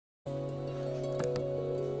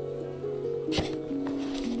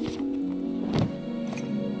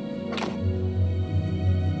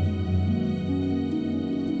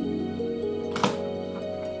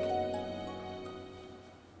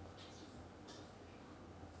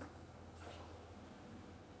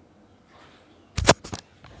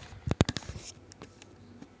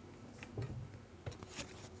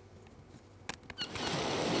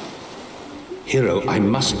Hero, I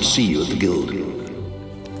must see you at the guild.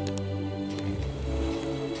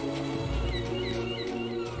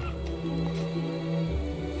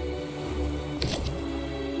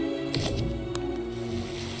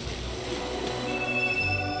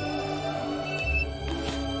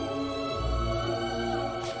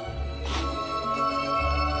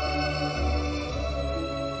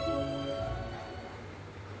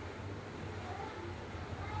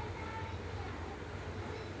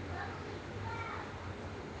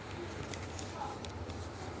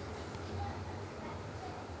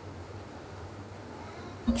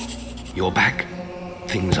 You're back.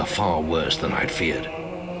 Things are far worse than I'd feared.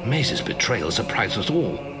 Maze's betrayal surprised us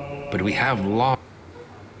all, but we have lost.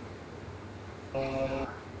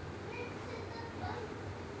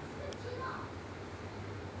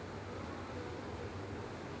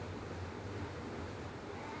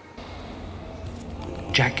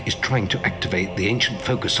 Jack is trying to activate the ancient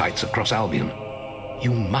focus sites across Albion.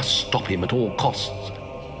 You must stop him at all costs.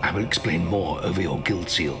 I will explain more over your guild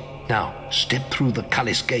seal. Now, step through the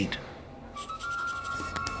Cullis Gate.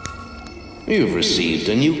 You've received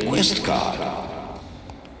a new quest card.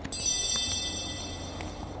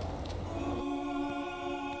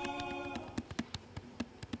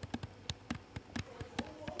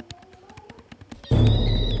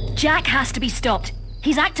 Jack has to be stopped.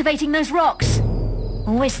 He's activating those rocks.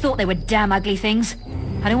 Always thought they were damn ugly things.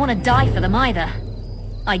 I don't want to die for them either.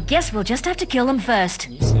 I guess we'll just have to kill them first.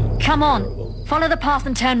 Come on, follow the path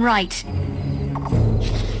and turn right.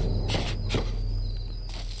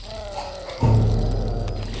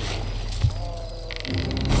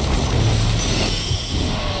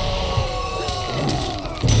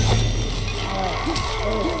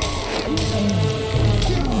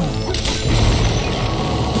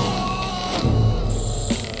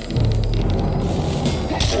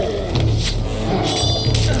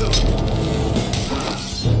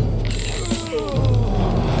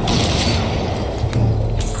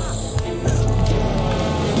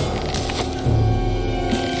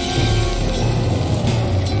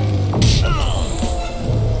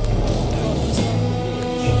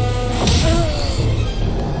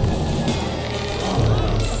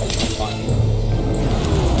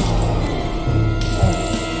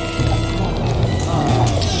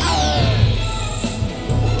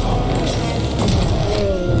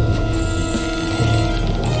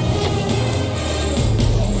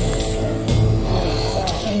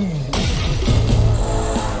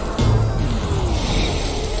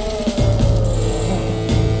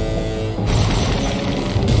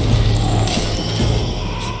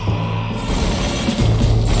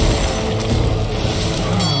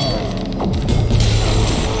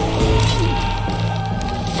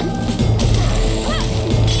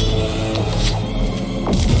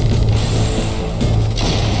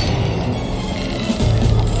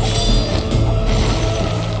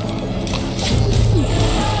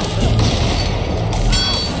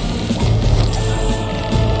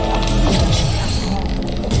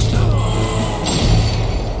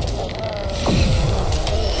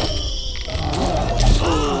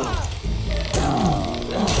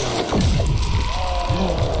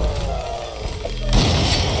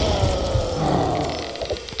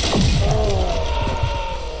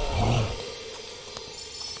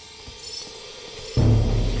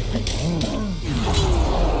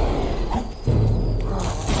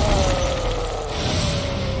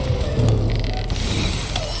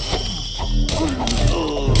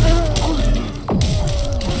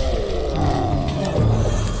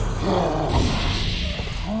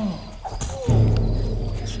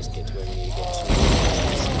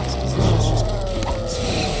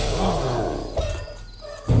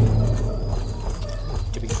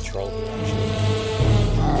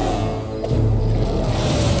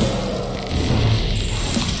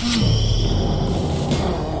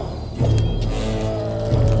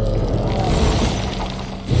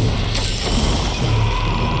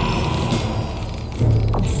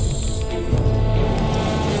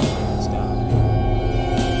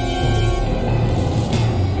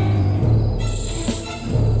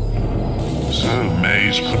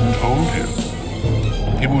 Couldn't hold him.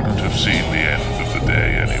 He wouldn't have seen the end of the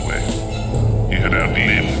day anyway. He had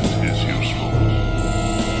outlived his usefulness.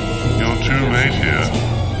 You're too late here.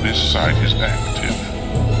 This site is active.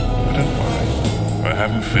 But don't worry, I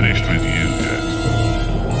haven't finished with you yet.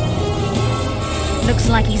 Looks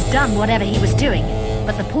like he's done whatever he was doing,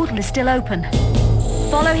 but the portal is still open.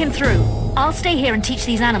 Follow him through. I'll stay here and teach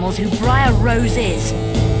these animals who Briar Rose is.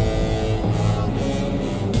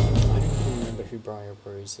 Briar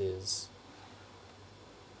Rose is.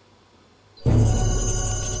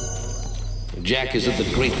 Jack is at the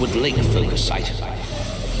Greatwood Lake focus site.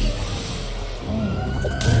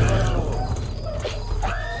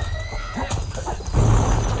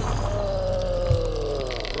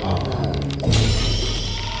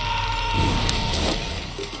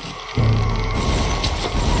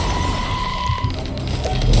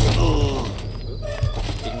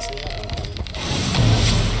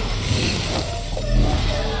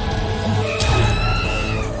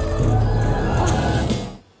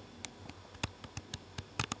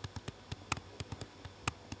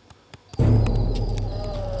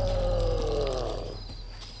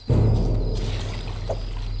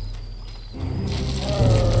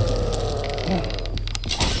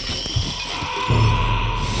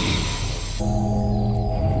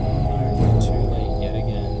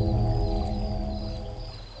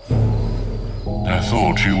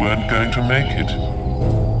 You weren't going to make it.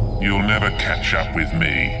 You'll never catch up with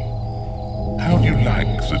me. How do you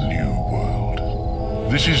like the new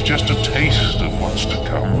world? This is just a taste of what's to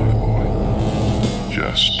come, my boy.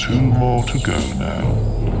 Just 2 more to go now.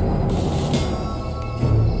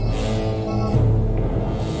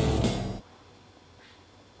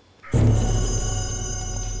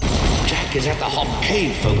 Jack is at the Hop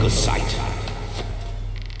Cave focus site.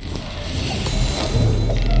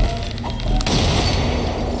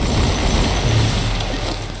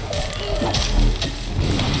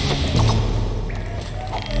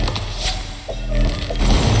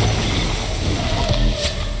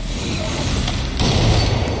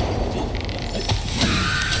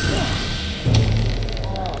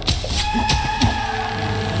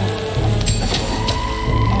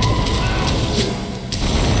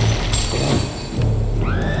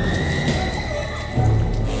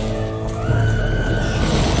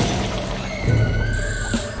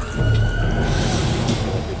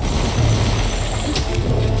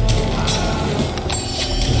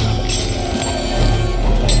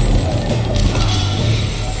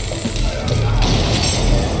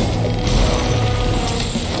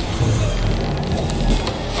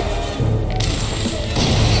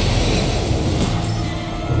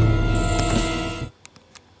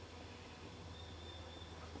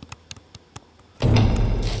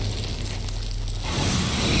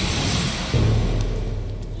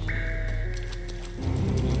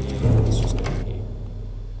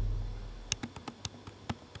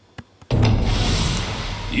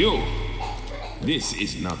 You! This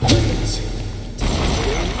is not easy.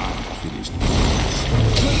 Unfinished business.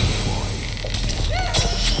 Boy.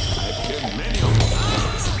 I've killed many of them.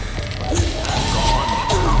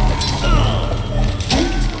 Gone.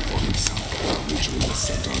 He's performing some kind of ritual in the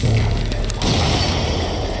center of the cabinet.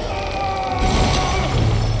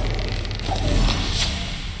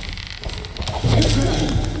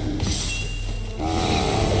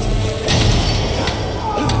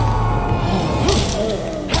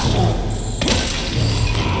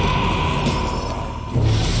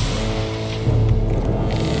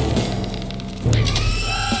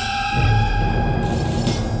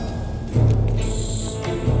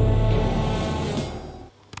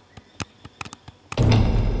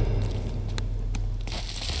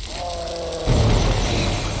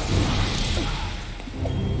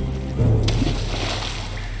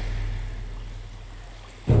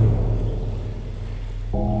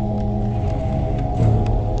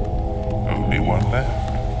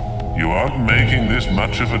 Making this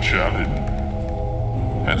much of a challenge.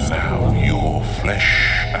 And now your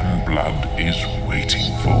flesh and blood is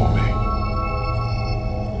waiting for me.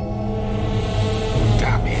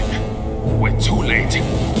 Damn him. We're too late.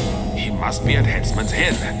 He must be at Headsman's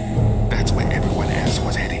Hill. That's where everyone else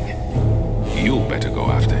was heading. You better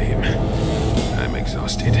go after him. I'm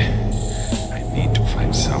exhausted. I need to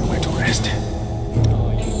find somewhere to rest.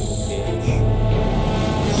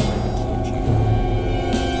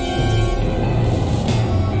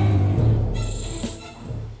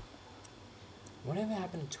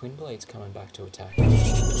 Twin Blades coming back to attack.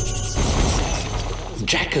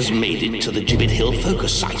 Jack has made it to the Gibbet Hill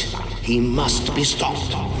focus site. He must be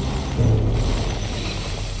stopped.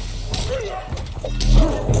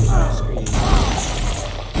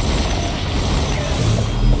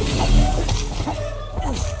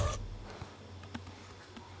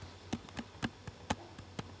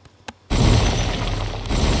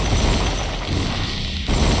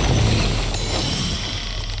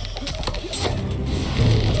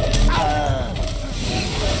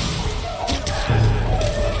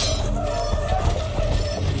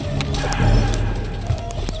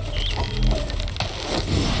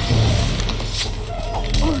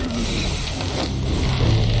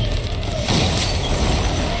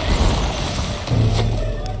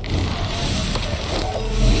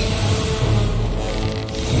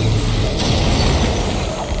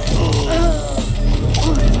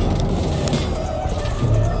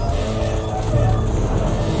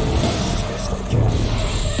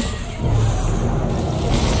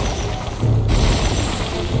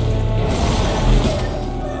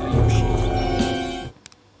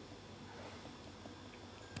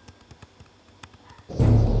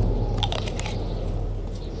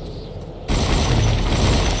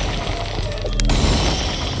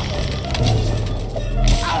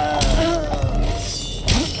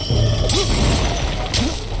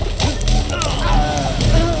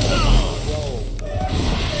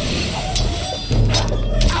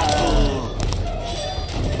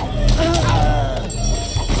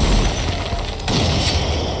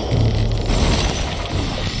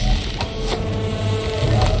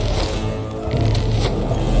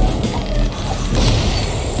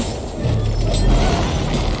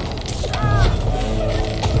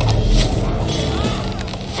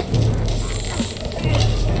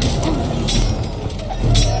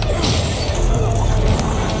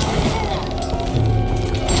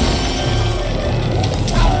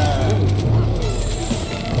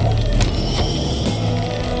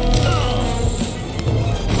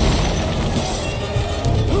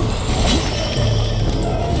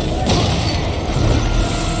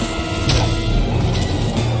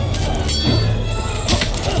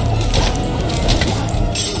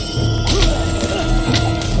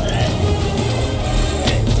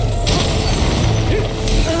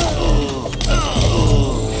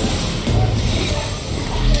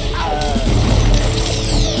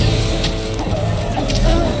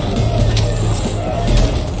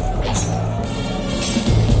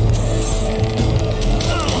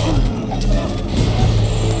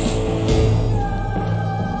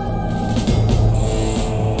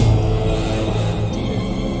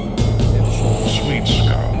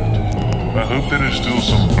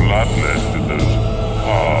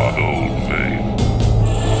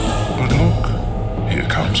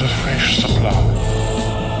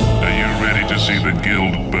 to see the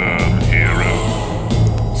guild burn,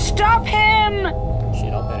 hero? Stop him!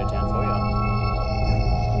 Shit, I'll bet it down for you.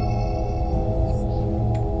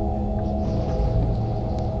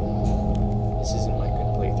 This isn't my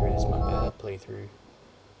good playthrough, this is my bad playthrough.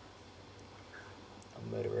 I'll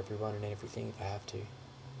murder everyone and everything if I have to.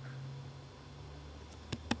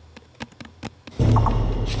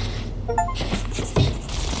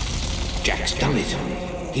 Jack's done it.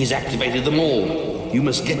 He's activated them all. You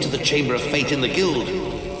must get to the Chamber of Fate in the Guild.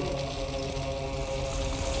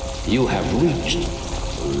 You have reached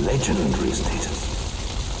legendary status.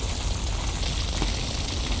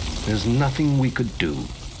 There's nothing we could do.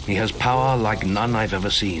 He has power like none I've ever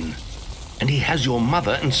seen. And he has your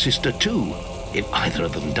mother and sister too. If either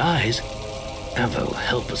of them dies, Avo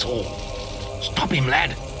help us all. Stop him,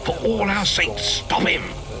 lad. For all our sakes, stop him.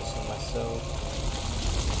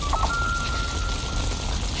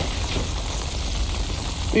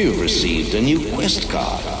 You've received a new quest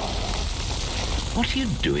card. What are you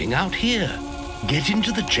doing out here? Get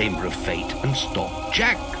into the Chamber of Fate and stop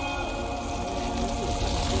Jack.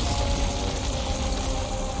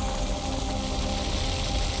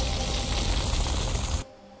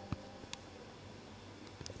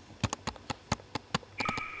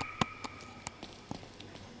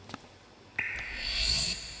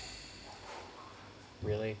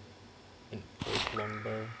 Really? An oak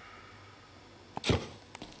longbow?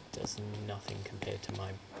 Does nothing compared to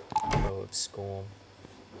my bow of scorn.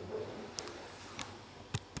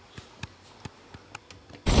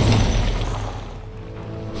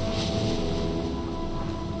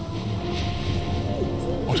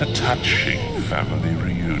 What a touching family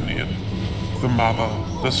reunion. The mother,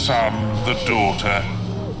 the son, the daughter,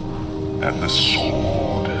 and the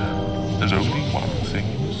sword. There's only one thing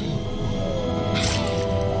missing.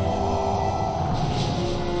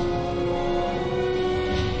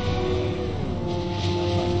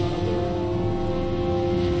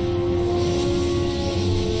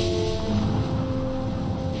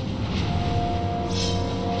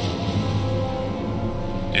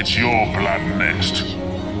 It's your blood next.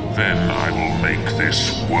 Then I will make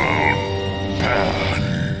this world burn.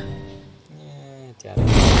 Yeah, doubt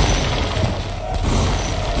it.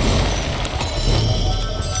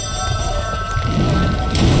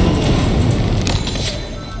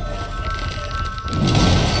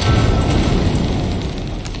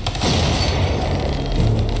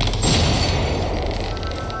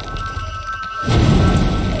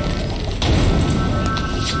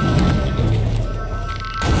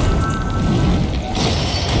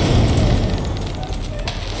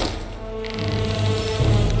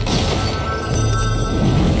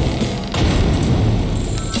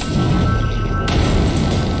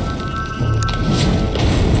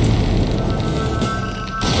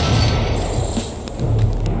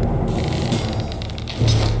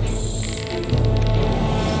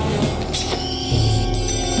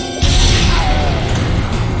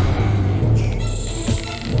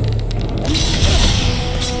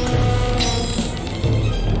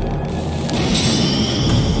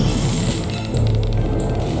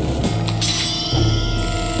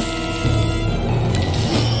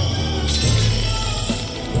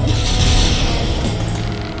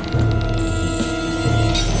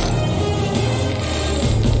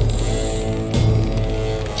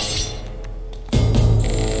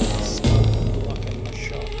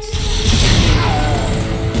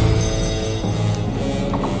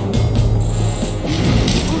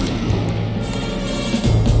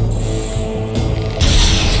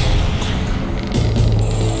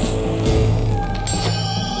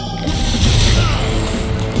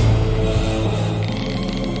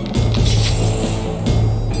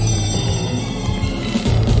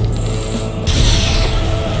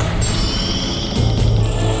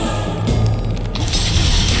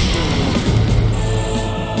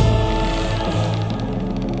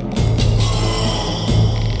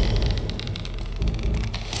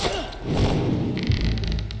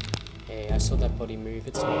 saw that body move,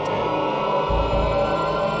 it's not dead.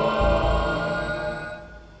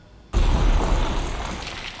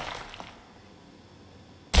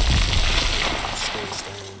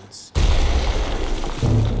 Stones.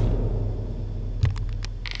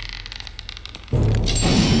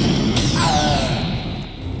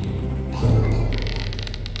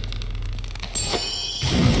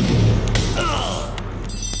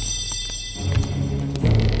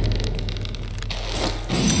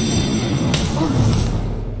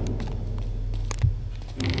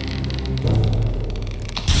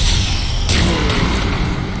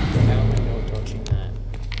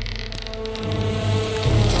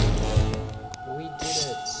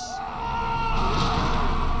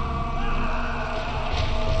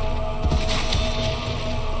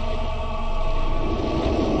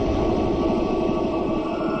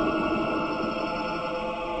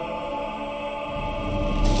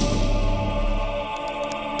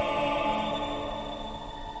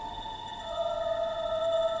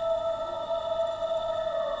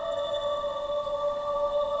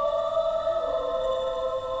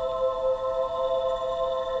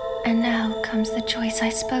 And now comes the choice I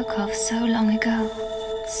spoke of so long ago.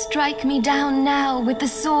 Strike me down now with the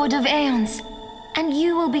sword of Aeons, and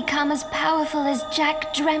you will become as powerful as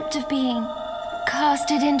Jack dreamt of being.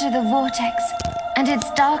 Cast it into the vortex, and its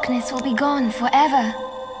darkness will be gone forever.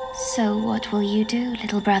 So what will you do,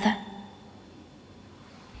 little brother?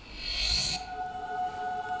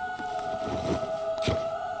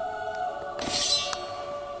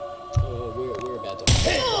 We're about to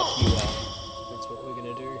fuck you up. That's what we're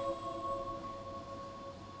gonna do.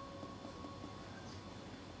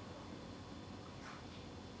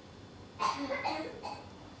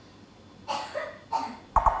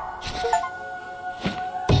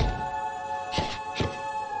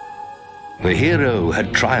 The hero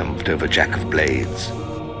had triumphed over Jack of Blades.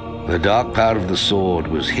 The dark power of the sword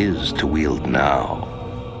was his to wield now.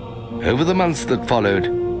 Over the months that followed,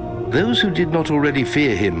 those who did not already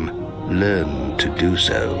fear him learned to do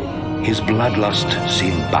so. His bloodlust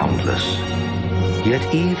seemed boundless, yet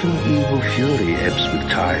even evil fury ebbs with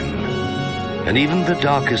time, and even the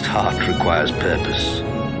darkest heart requires purpose.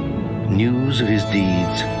 News of his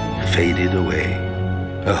deeds faded away.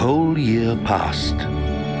 A whole year passed.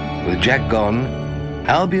 With Jack gone,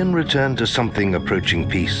 Albion returned to something approaching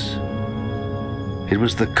peace. It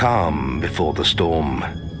was the calm before the storm.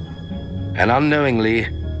 And unknowingly,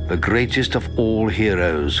 the greatest of all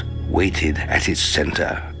heroes waited at its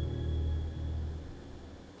center.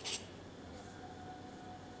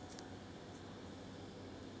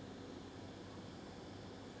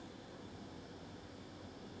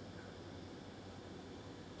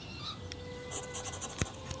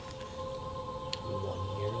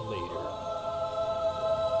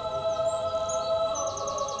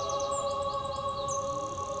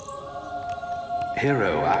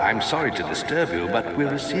 Hero, I'm sorry to disturb you, but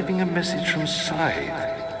we're receiving a message from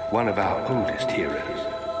Scythe, one of our oldest heroes.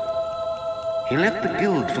 He left the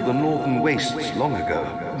guild for the Northern Wastes long ago,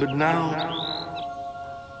 but now...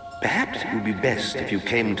 Perhaps it would be best if you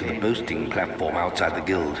came to the boasting platform outside the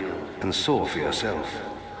guild and saw for yourself.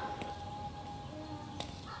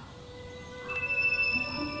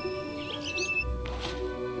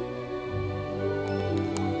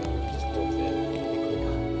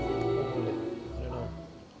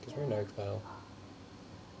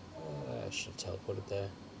 I should have teleported there.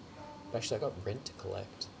 But actually, I got rent to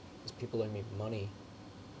collect. These people owe me money.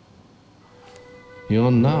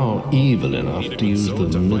 You're now evil enough to use the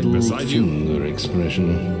middle finger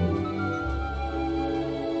expression.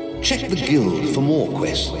 Check the guild for more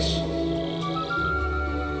quests.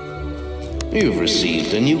 You've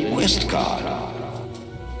received a new quest card.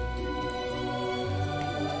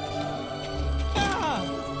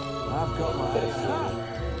 I've got my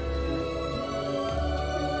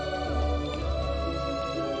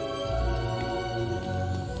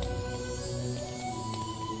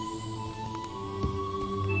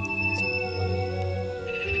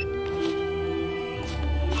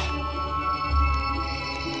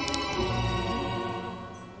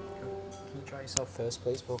yourself first,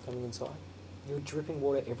 please, before coming inside. You're dripping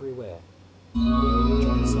water everywhere. Dry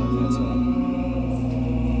yourself outside.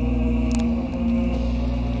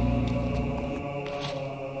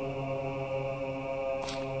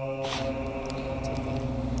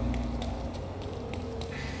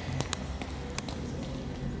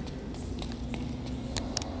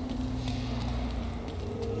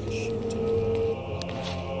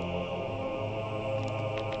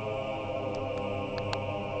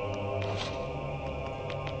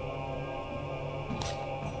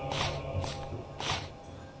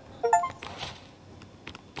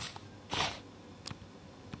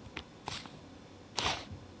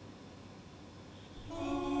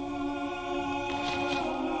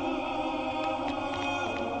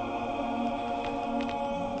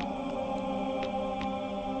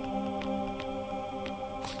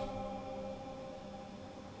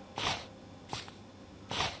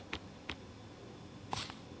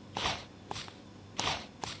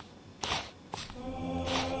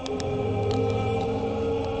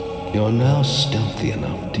 You're now stealthy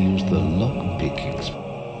enough to use the lockpick.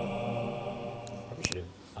 Probably should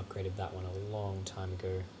have upgraded that one a long time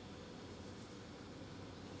ago.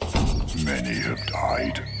 Many have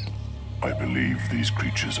died. I believe these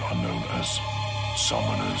creatures are known as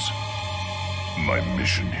summoners. My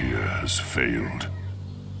mission here has failed.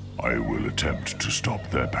 I will attempt to stop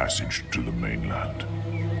their passage to the mainland.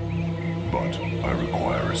 But I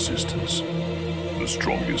require assistance. The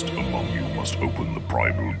strongest among you must open the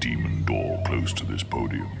primal demon door close to this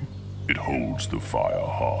podium. It holds the fire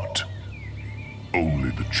heart.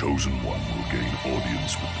 Only the chosen one will gain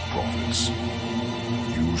audience with the prophets.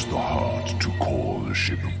 Use the heart to call the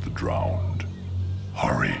ship of the drowned.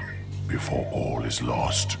 Hurry! before all is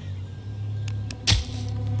lost.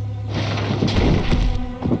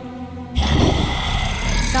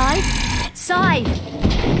 Side? Side!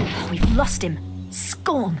 Oh, we've lost him.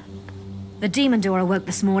 Scorn! The demon door awoke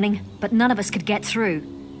this morning, but none of us could get through.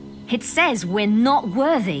 It says we're not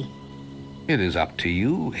worthy. It is up to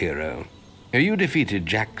you, hero. You defeated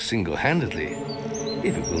Jack single-handedly.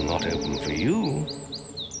 If it will not open for you...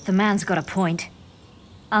 The man's got a point.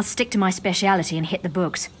 I'll stick to my speciality and hit the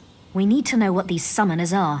books. We need to know what these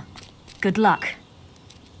summoners are. Good luck.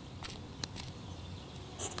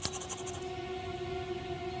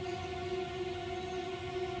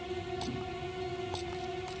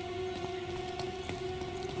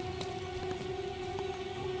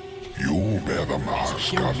 You bear the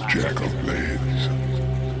mask of Jack of Blades.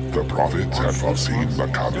 The prophets had foreseen the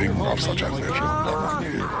coming of such a legend among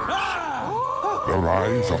heroes. The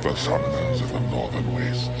rise of the summoners in the northern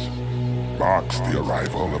wastes marks the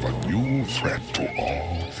arrival of a new threat to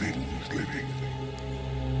all things living.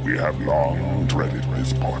 We have long dreaded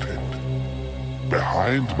this portent.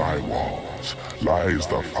 Behind my walls lies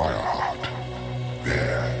the Fireheart.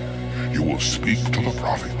 There, you will speak to the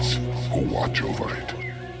prophets who watch over it.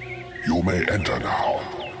 You may enter now,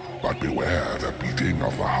 but beware the beating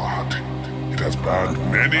of the heart. It has burned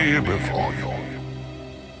many before you.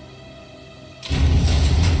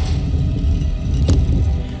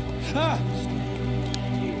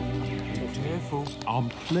 Careful. I'm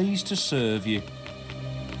pleased to serve you.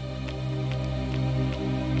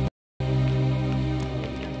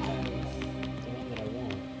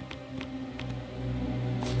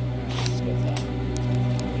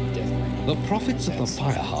 The prophets of the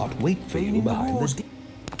Fireheart wait for you behind the...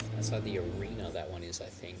 Outside the arena, that one is, I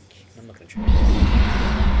think. I'm not gonna try.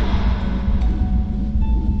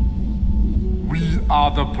 We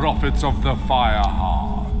are the prophets of the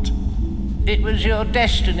Fireheart. It was your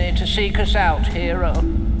destiny to seek us out, hero.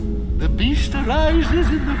 The beast arises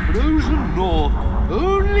in the frozen north.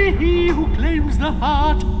 Only he who claims the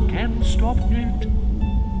heart can stop it.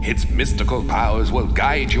 Its mystical powers will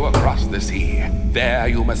guide you across the sea. There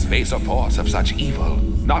you must face a force of such evil.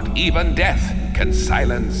 Not even death can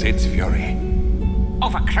silence its fury. Oh,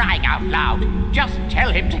 for crying out loud, just tell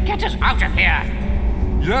him to get us out of here.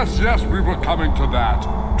 Yes, we were coming to that.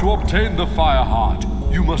 To obtain the Fireheart,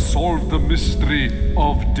 you must solve the mystery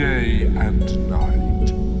of day and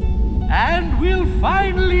night. And we'll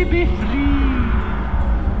finally be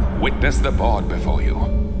free. Witness the board before you.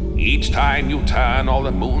 Each time you turn all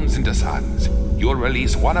the moons into suns, you'll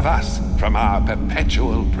release one of us from our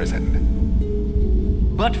perpetual prison.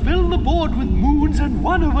 But fill the board with moons and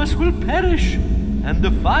one of us will perish, and the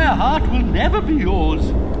Fireheart will never be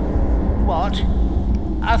yours. What?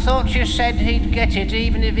 I thought you said he'd get it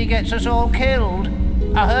even if he gets us all killed.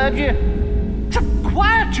 I heard you.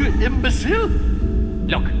 Quiet, you imbecile!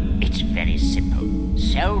 Look, it's very simple.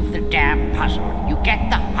 Solve the damn puzzle. You get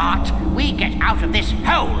the heart, we get out of this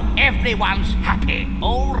hole. Everyone's happy,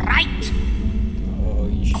 all right? Oh,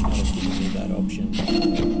 you should not have given me that option.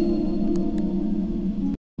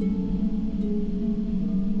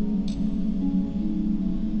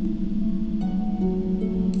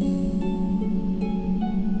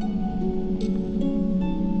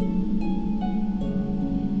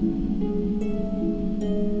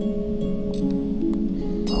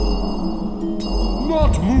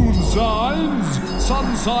 Not moon signs,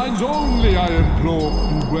 sun signs only, I implore.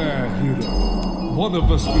 Beware, hero. One of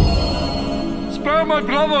us will... Spare my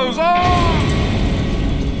brothers! Ah!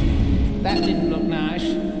 That didn't look nice.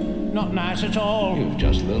 Not nice at all. You've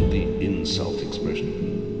just learnt the insult expression.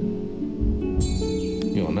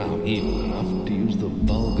 You're now evil enough to use the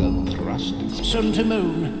vulgar thrust expression. Sun to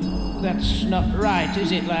moon. That's not right,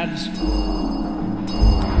 is it, lads?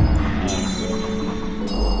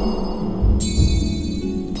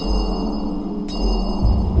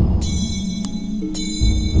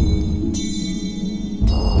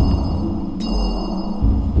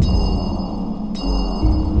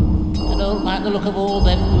 The look of all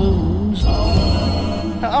them moons.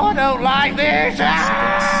 Oh, I don't like this!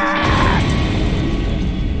 Ah!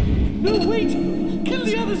 No, wait! Kill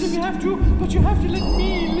the others if you have to, but you have to let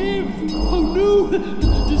me live! Oh no!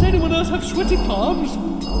 Does anyone else have sweaty palms?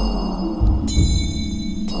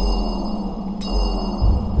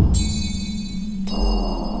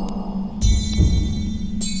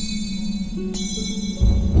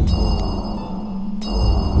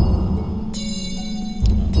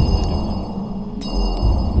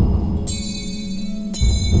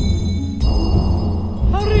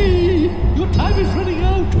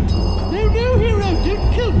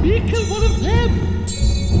 Kill one of them!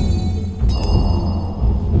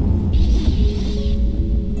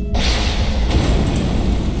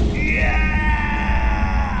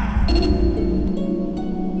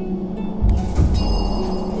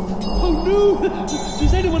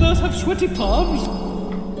 sweaty palms.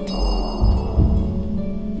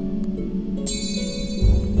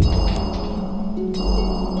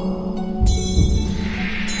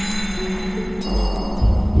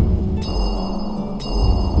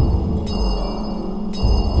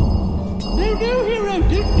 No, hero,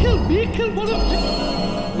 don't kill me, kill one of them.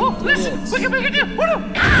 Oh, listen, we can make it do.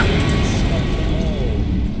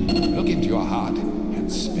 Look into your heart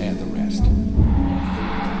and spare the rest.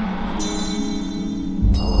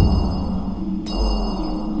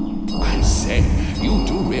 I say, you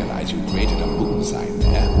do realize you created a moon sign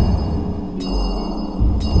there.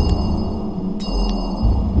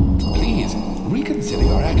 Please, reconsider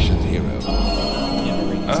your actions, hero.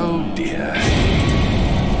 Oh dear.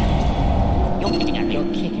 You're getting a real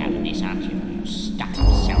kick out of this, aren't you? You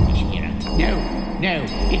stuck-up, selfish hero. No,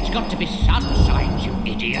 it's got to be sun signs, you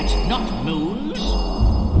idiot, not moons.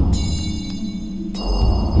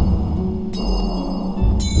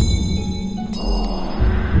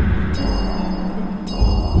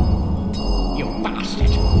 You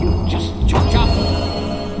bastard! You just chopped up!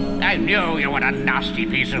 I knew you were a nasty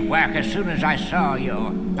piece of work as soon as I saw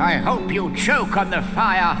you. I hope you choke on the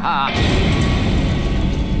fire heart.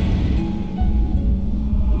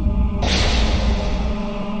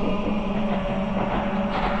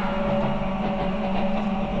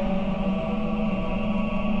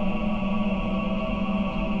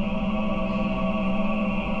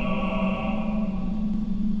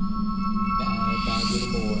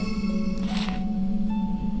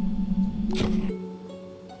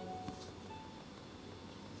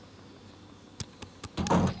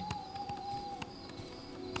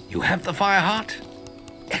 You have the fire heart?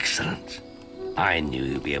 Excellent. I knew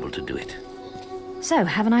you'd be able to do it. So,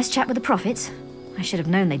 have a nice chat with the prophets? I should have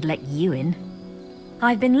known they'd let you in.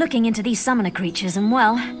 I've been looking into these summoner creatures, and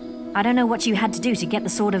well, I don't know what you had to do to get the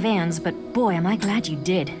Sword of Aeons, but boy, am I glad you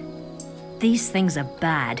did. These things are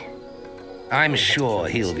bad. I'm sure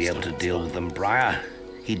he'll be able to deal with them, Briar.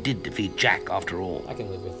 He did defeat Jack after all. I can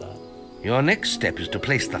live with that. Your next step is to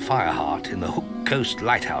place the fire heart in the Hook Coast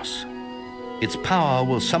Lighthouse. Its power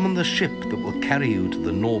will summon the ship that will carry you to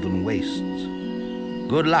the northern wastes.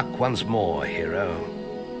 Good luck once more, hero.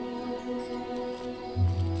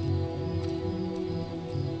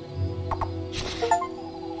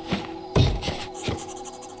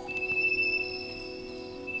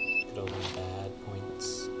 Good old bad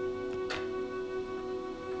points.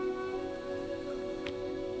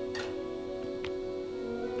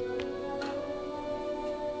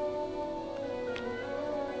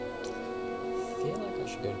 I feel like I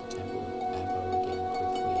should go to the temple with Abbo again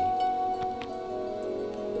quickly.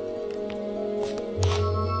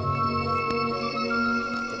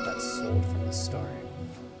 Get that sword from the stone.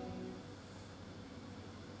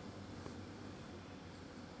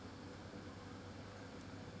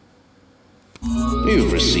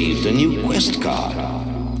 You've received a new quest card. We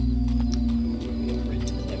are ready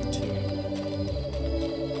to level 2.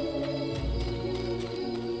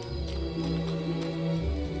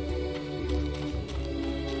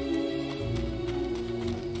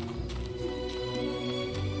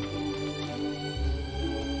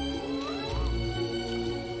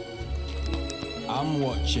 I'm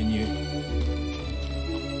watching you.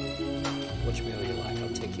 Watch me all you like, I'll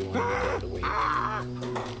take you on the road a week.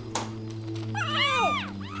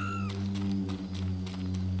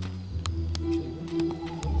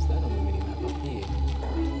 What is that on the minimap up here?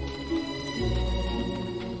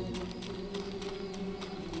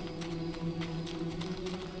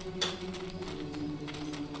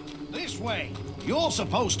 This way. You're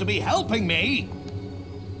supposed to be helping me.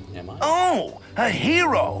 Am I? Oh, a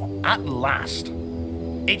hero, at last.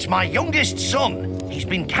 It's my youngest son. He's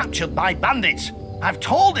been captured by bandits. I've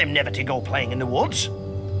told him never to go playing in the woods.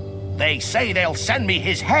 They say they'll send me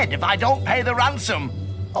his head if I don't pay the ransom.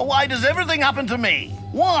 Oh, why does everything happen to me?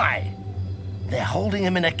 Why? They're holding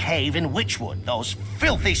him in a cave in Witchwood, those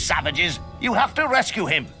filthy savages. You have to rescue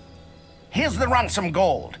him. Here's the ransom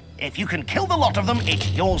gold. If you can kill the lot of them,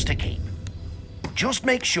 it's yours to keep. Just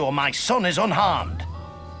make sure my son is unharmed.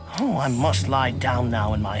 Oh, I must lie down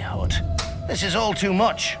now in my hut. This is all too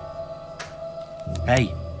much.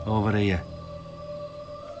 Hey, over here.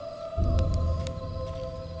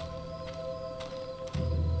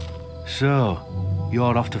 So,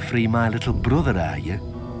 you're off to free my little brother, are you?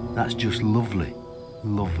 That's just lovely.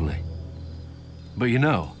 Lovely. But you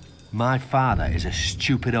know, my father is a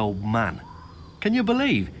stupid old man. Can you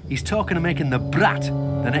believe he's talking of making the brat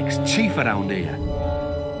the next chief around here?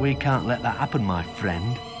 We can't let that happen, my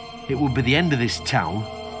friend. It would be the end of this town.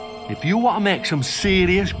 If you want to make some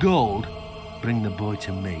serious gold, bring the boy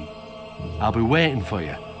to me. I'll be waiting for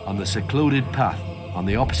you on the secluded path on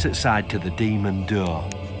the opposite side to the demon door.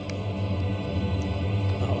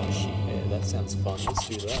 Oh shit, yeah, that sounds fun. Let's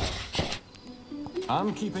do that.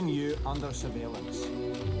 I'm keeping you under surveillance.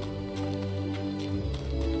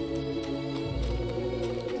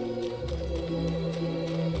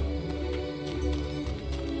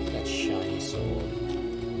 That shiny sword.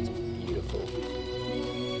 It's beautiful.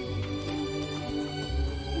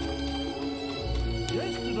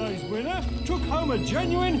 Yesterday's winner took home a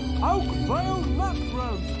genuine Oak Vale nut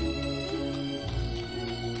roast.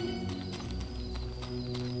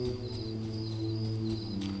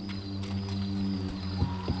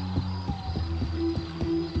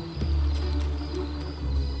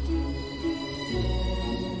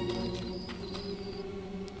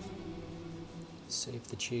 Save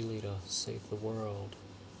the cheerleader, save the world.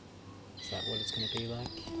 Is that what it's going to be like?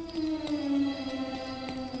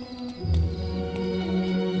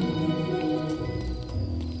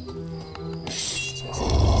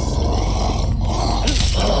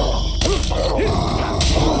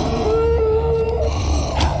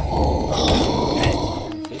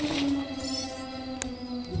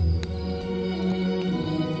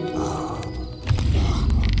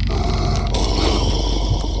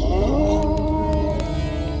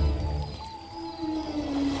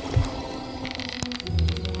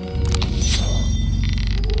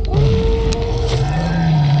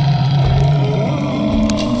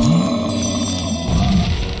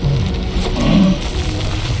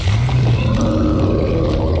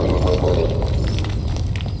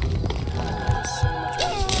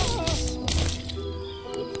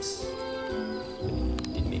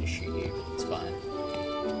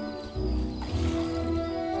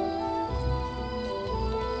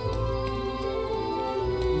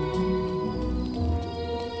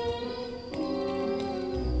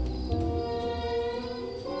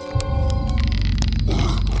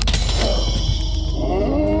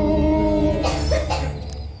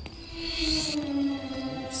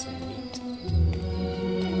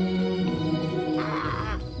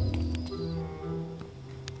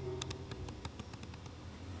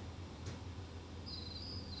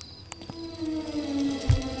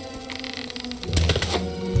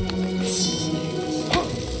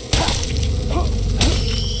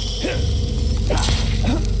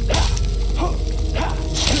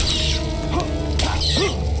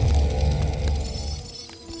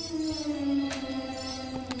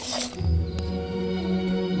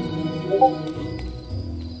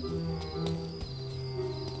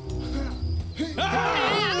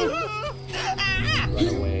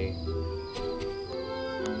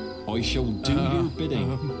 I shall do your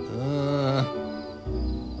bidding.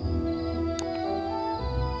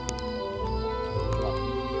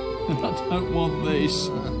 I don't want this.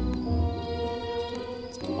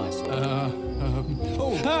 It's my sword.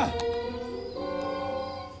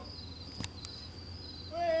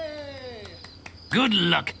 Good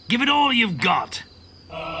luck. Give it all you've got.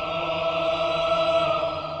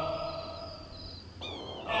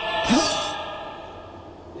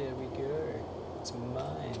 There we go. It's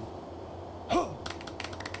mine.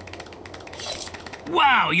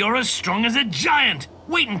 Wow, you're as strong as a giant.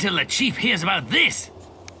 Wait until the chief hears about this.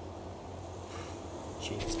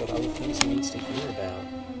 Chief's got other things he needs to hear about.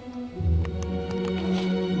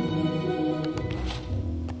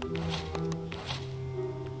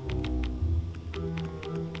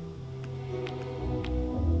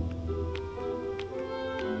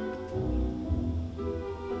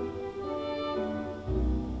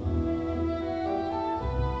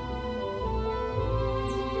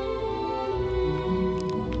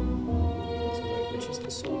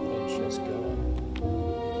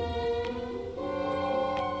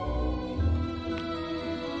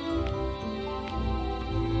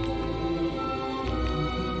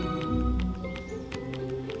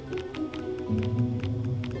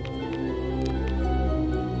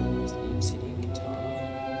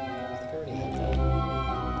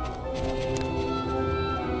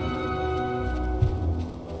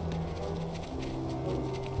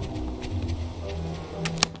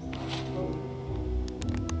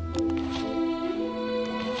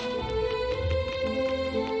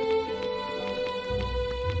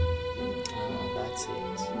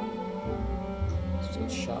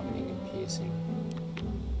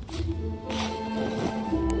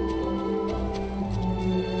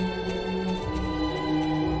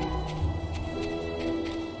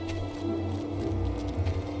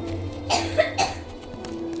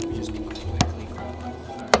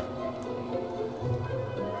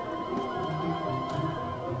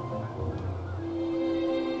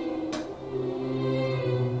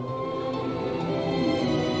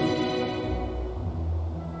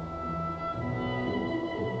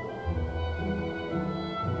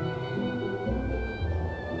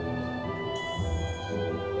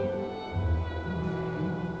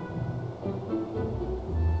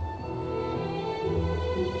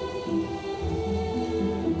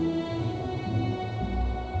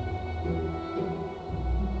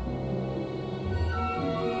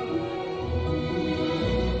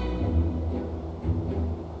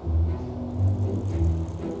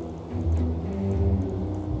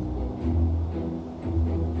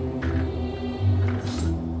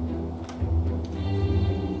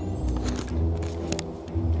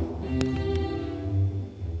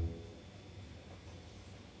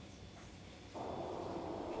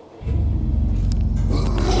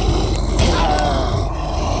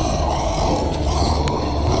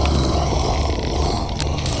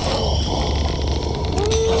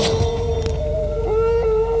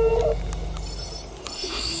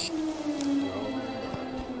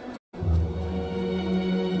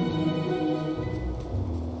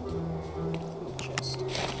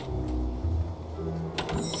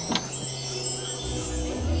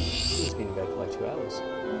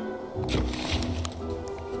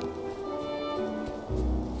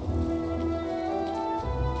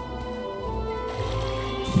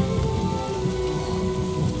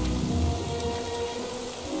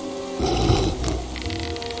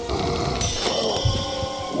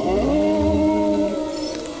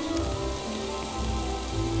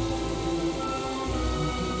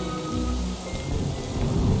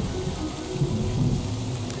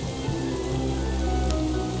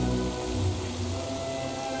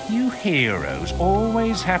 heroes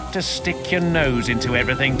always have to stick your nose into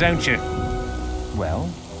everything, don't you? Well,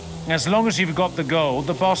 as long as you've got the gold,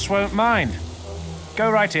 the boss won't mind.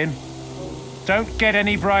 Go right in. Don't get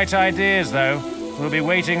any bright ideas, though. We'll be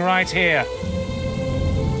waiting right here.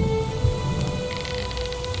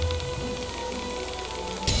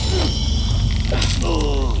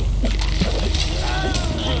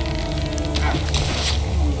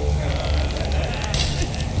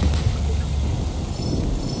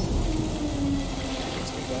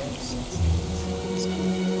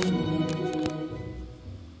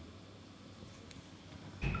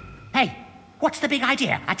 What's the big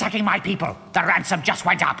idea? Attacking my people. The ransom just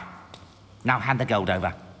went up. Now hand the gold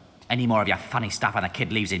over. Any more of your funny stuff and the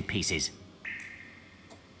kid leaves in pieces.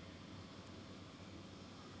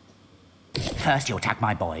 First you attack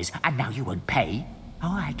my boys, and now you won't pay?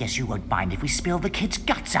 Oh, I guess you won't mind if we spill the kid's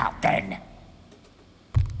guts out then.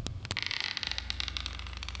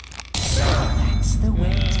 So that's the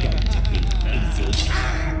way it's going to be, is it?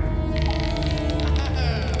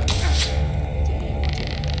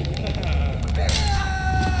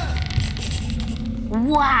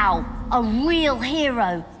 Wow, a real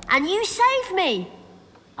hero. And you saved me.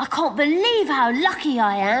 I can't believe how lucky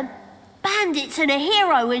I am. Bandits and a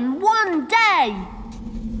hero in one day.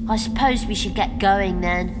 I suppose we should get going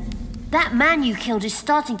then. That man you killed is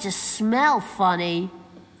starting to smell funny.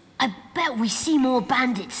 I bet we see more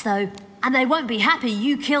bandits though, and they won't be happy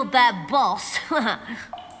you killed their boss.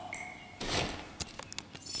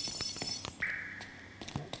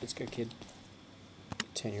 Let's go, kid.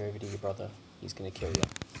 Turn you over to your brother. He's gonna kill you.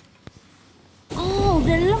 Oh,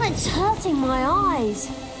 the light's hurting my eyes.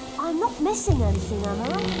 I'm not missing anything, am I?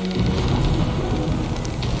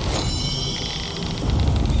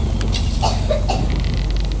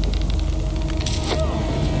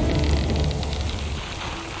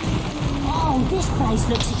 Oh, this place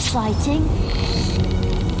looks exciting.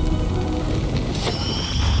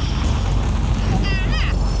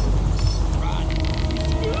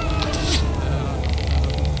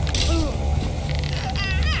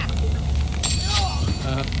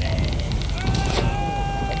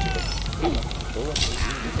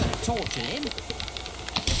 Torture him.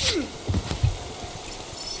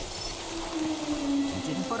 You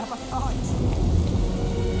didn't put up a fight.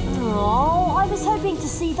 Oh, I was hoping to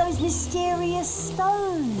see those mysterious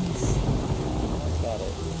stones. Got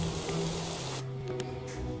it.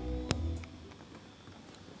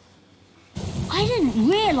 I didn't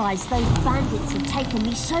realise those bandits had taken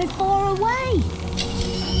me so far away.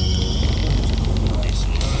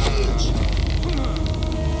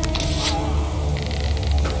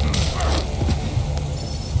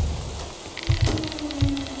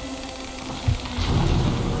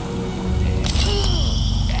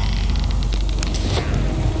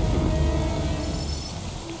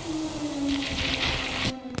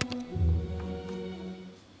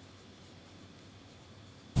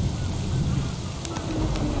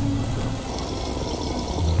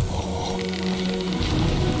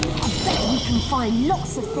 Find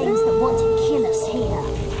lots of things that want to kill us here.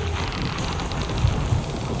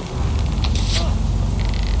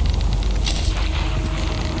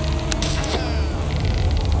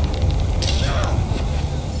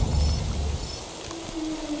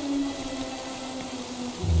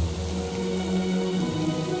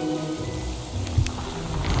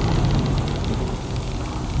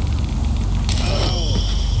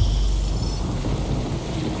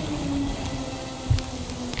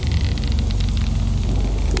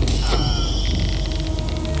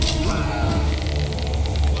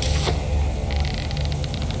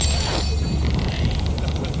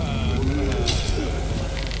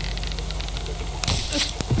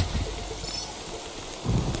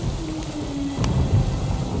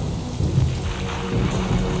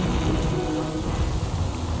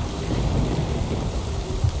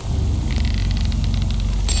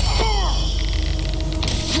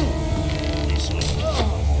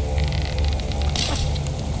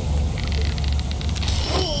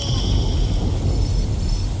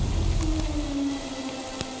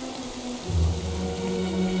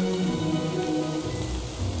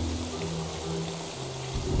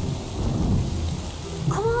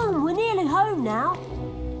 Now?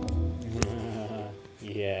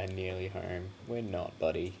 Yeah, nearly home. We're not,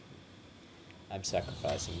 buddy. I'm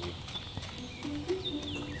sacrificing you.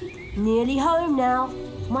 Nearly home now.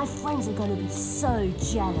 My friends are going to be so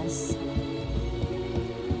jealous. You're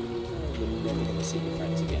never going to see your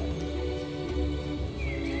friends again.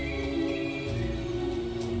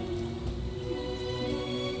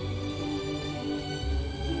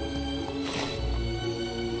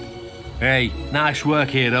 Hey, nice work,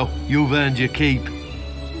 hero. You've earned your keep.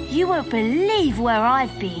 You won't believe where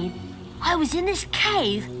I've been. I was in this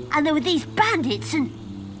cave, and there were these bandits and...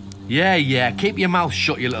 Yeah, keep your mouth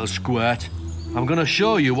shut, you little squirt. I'm gonna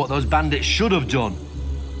show you what those bandits should have done.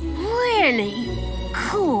 Really?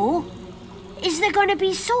 Cool. Is there gonna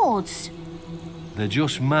be swords? There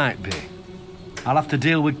just might be. I'll have to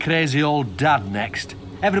deal with crazy old Dad next.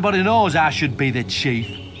 Everybody knows I should be the chief.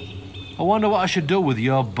 I wonder what I should do with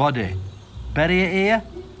your body. Bury it here?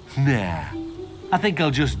 Nah. I think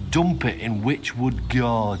I'll just dump it in Witchwood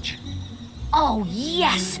Gorge. Oh,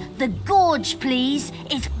 yes! The gorge, please!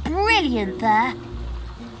 It's brilliant there!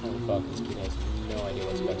 Oh fuck, this kid has no idea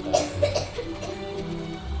what's about to happen.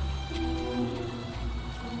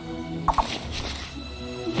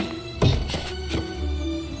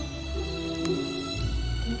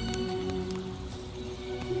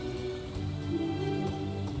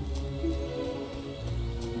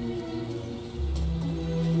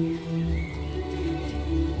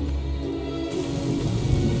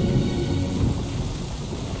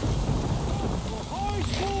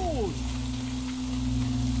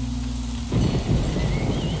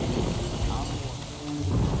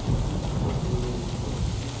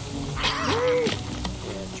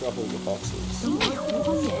 Drop all your boxes.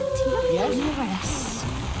 Yes.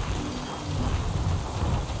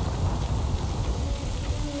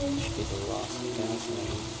 Should be the last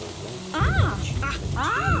 1,000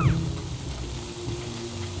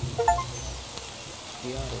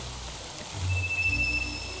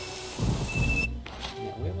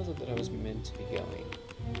 Now, where was it that I was meant to be going?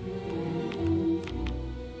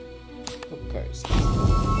 What coast?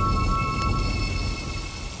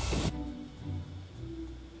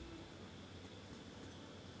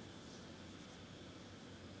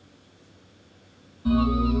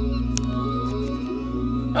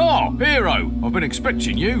 Oh, Hero! I've been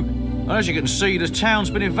expecting you. And as you can see, the town's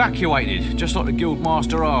been evacuated, just like the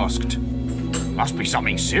Guildmaster asked. Must be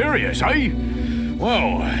something serious, eh?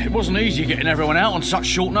 Well, it wasn't easy getting everyone out on such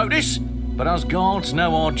short notice, but us guards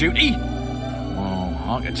know our duty. Well,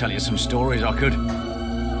 I could tell you some stories, I could.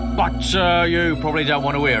 But you probably don't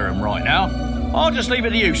want to hear them right now. I'll just leave it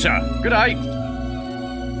to you, sir. Good day.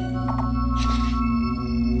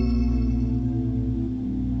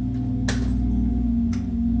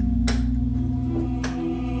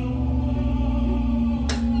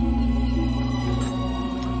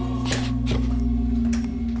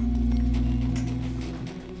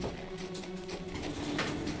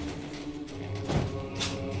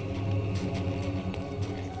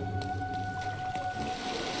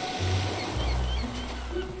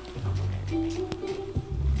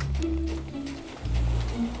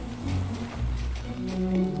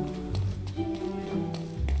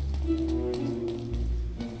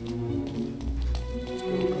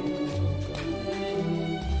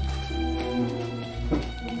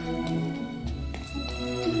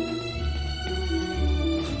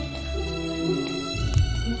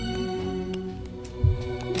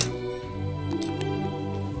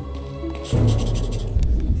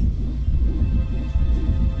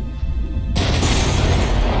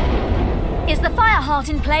 Is the fire heart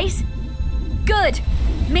in place? Good.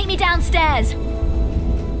 Meet me downstairs.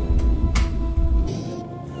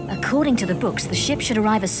 According to the books, the ship should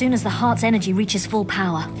arrive as soon as the heart's energy reaches full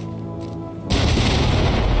power.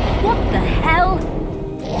 What the hell?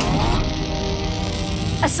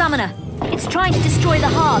 A summoner. It's trying to destroy the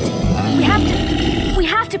heart. We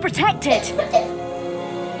have to protect it.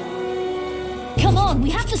 Come on, we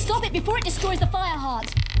have to stop it before it destroys the fire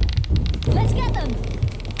heart. Let's get them.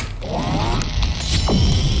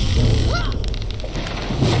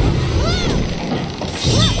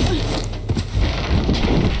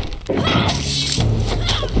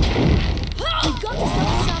 We've got to stop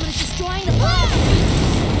the summoners destroying the fire.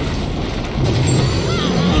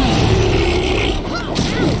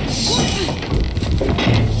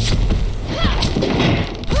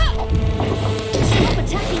 Stop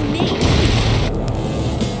attacking me.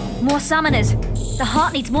 More summoners. The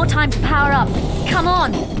heart needs more time to power up. Come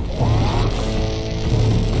on.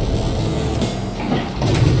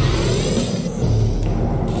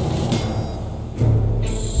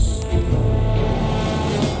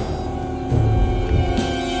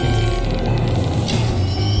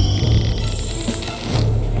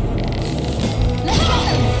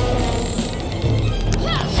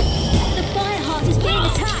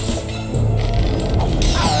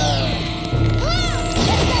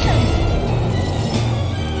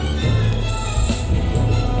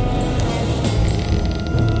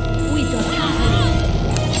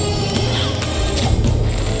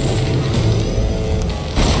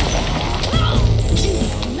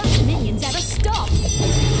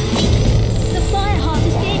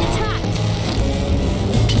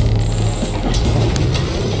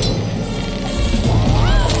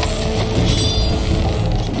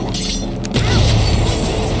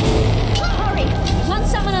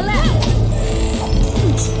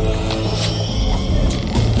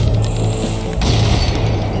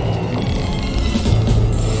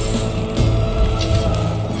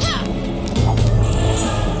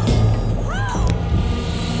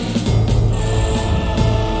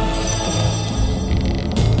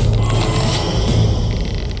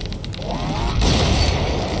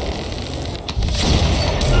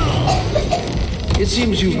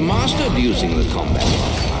 seems you've mastered using the combat.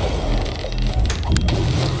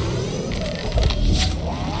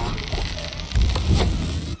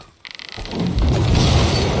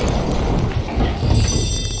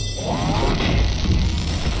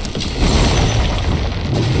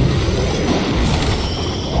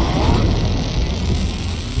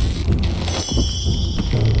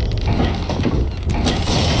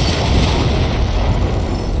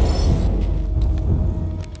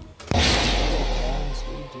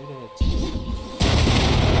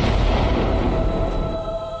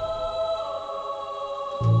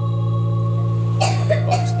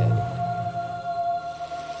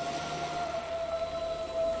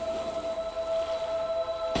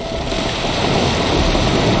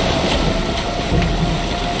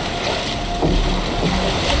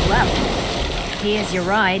 Here's your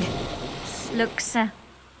ride. Looks,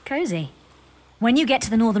 cozy. When you get to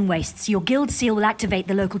the Northern Wastes, your guild seal will activate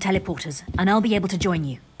the local teleporters, and I'll be able to join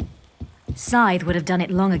you. Scythe would have done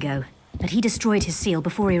it long ago, but he destroyed his seal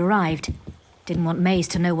before he arrived. Didn't want Maze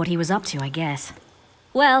to know what he was up to, I guess.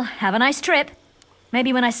 Well, have a nice trip.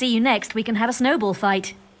 Maybe when I see you next, we can have a snowball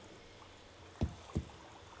fight.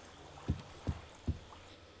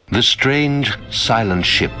 The strange, silent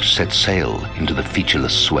ship set sail into the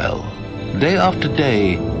featureless swell. Day after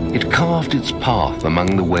day, it carved its path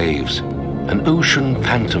among the waves, an ocean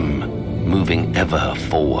phantom moving ever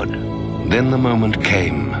forward. Then the moment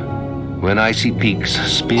came, when icy peaks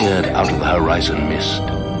speared out of the horizon mist.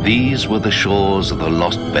 These were the shores of the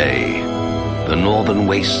Lost Bay. The Northern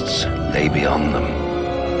Wastes lay beyond them.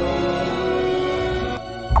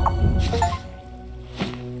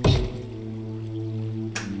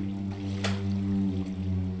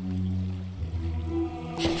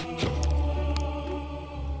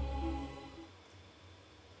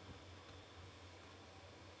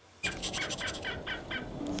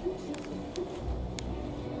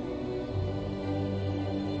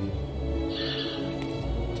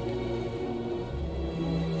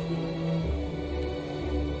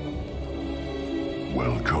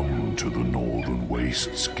 Welcome to the Northern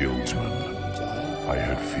Wastes, Guildsman. I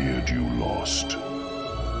had feared you lost.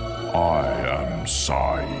 I am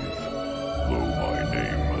Scythe, though my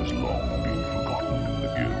name has long been forgotten in the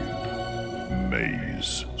guild.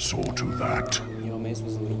 Maze saw to that.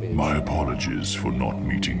 My apologies for not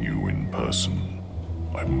meeting you in person.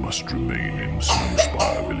 I must remain in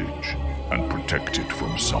Snowspire Village and protect it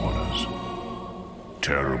from summoners.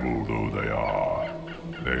 Terrible though they are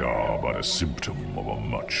but a symptom of a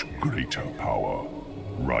much greater power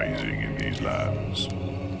rising in these lands.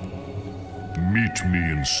 Meet me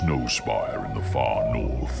in Snowspire in the far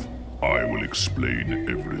north. I will explain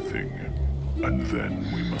everything, and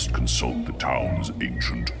then we must consult the town's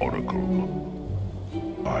ancient oracle.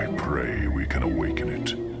 I pray we can awaken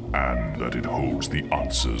it, and that it holds the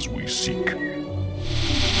answers we seek.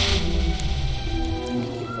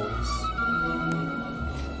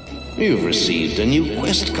 You've received a new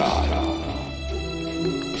quest card.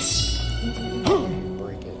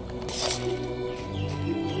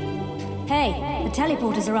 Hey, the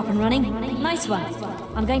teleporters are up and running. Nice one.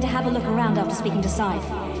 I'm going to have a look around after speaking to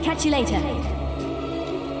Scythe. Catch you later.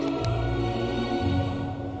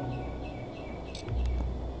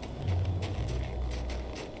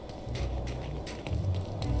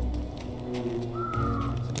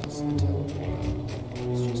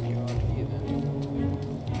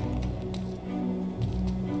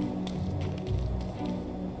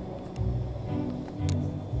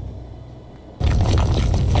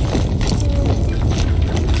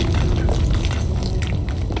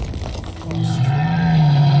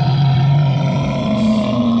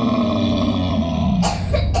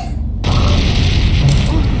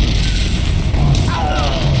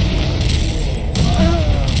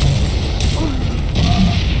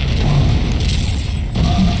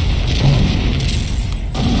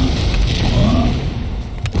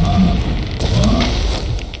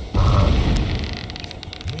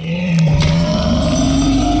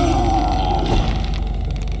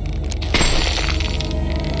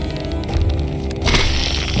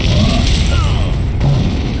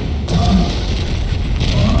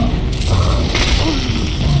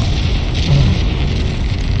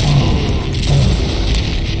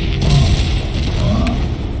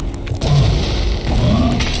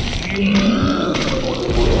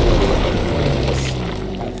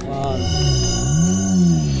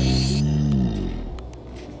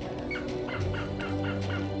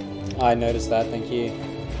 I noticed that, thank you.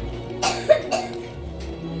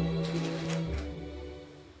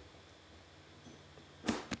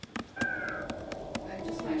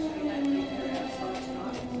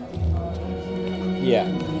 Yeah.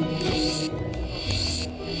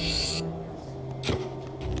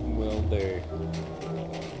 do.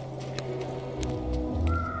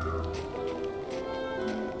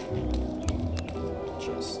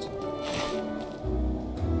 Just.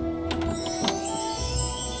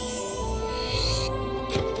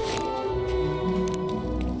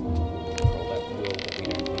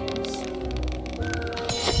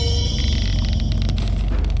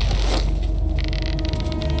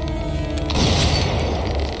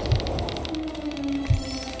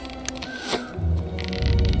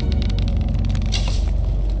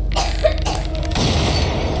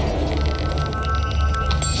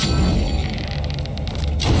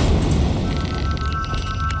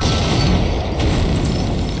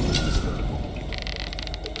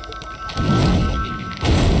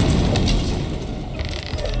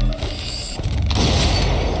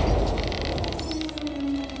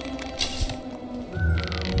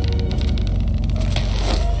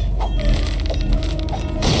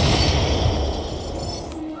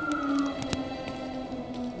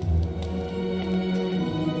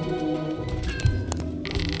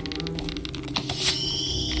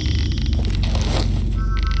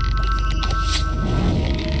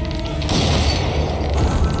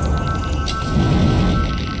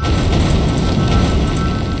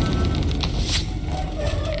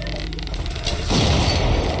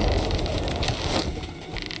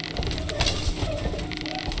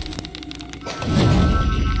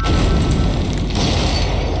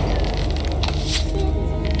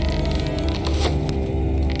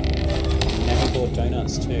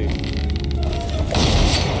 Donuts too.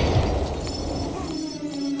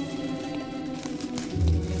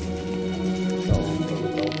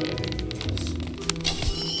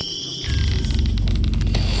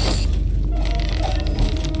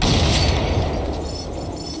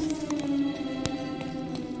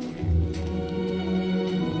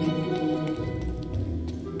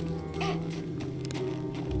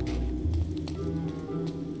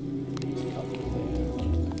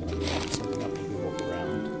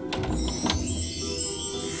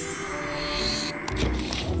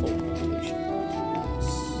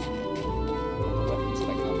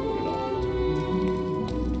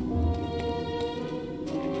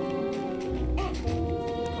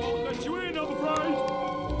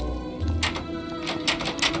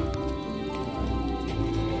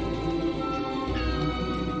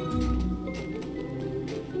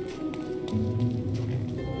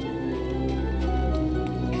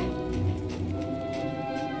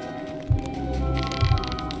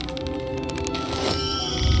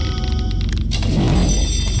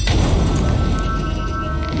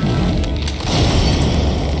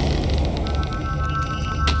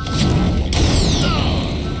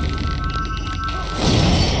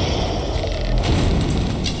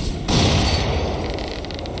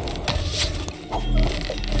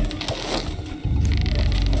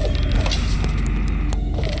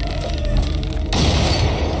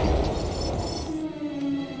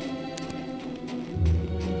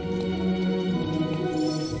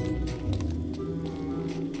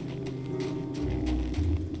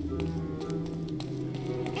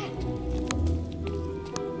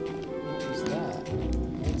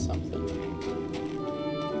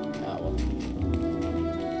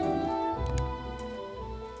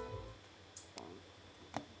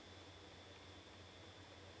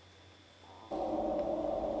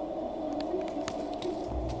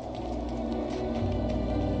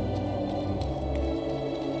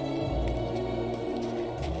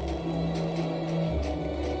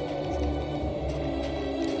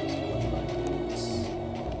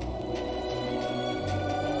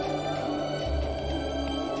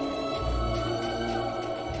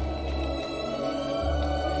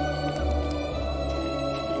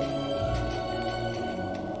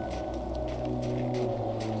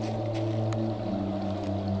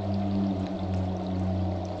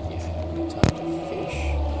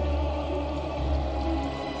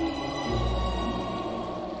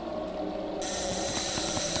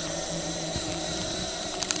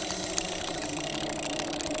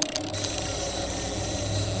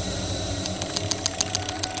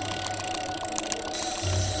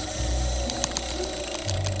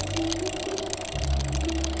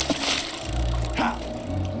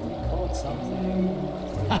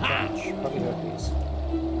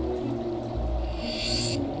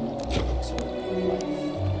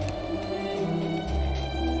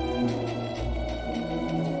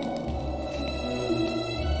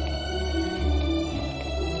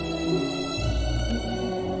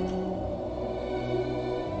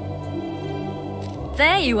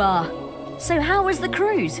 There you are. So how was the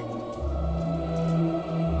cruise?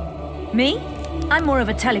 Me? I'm more of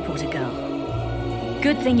a teleporter girl.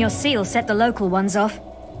 Good thing your seal set the local ones off.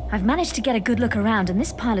 I've managed to get a good look around, and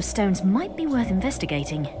this pile of stones might be worth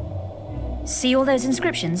investigating. See all those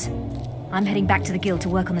inscriptions? I'm heading back to the guild to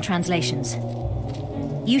work on the translations.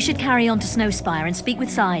 You should carry on to Snowspire and speak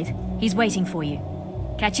with Scythe. He's waiting for you.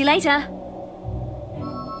 Catch you later!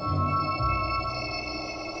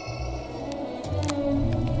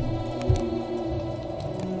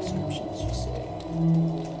 Inscriptions, you say?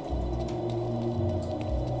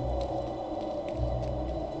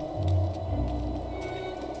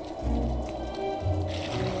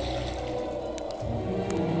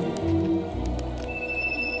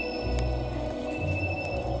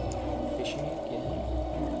 Fishing again.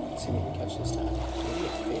 See what we can catch this time. Maybe a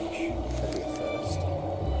fish. That'd be a first.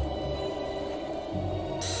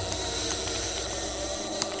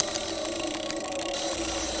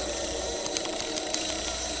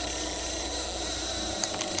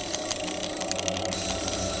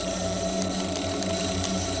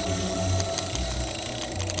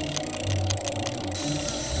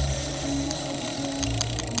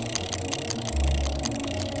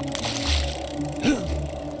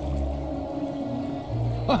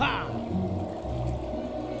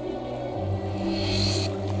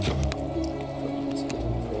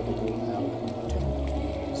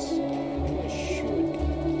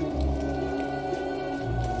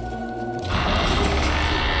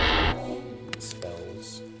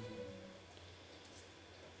 Spells.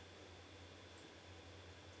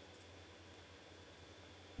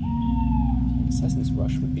 Assassin's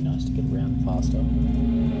Rush would be nice to get around faster.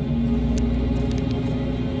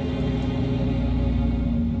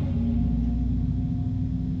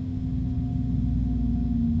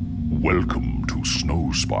 Welcome to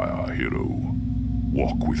Snowspire, hero.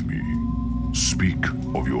 Walk with me. Speak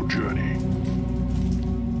of your journey.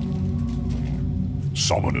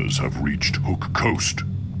 Summoners have reached Hook Coast.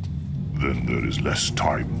 Then there is less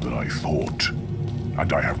time than I thought,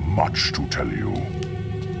 and I have much to tell you.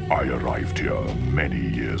 I arrived here many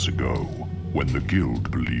years ago, when the guild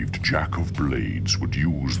believed Jack of Blades would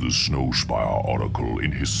use the Snowspire Oracle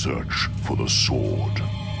in his search for the sword.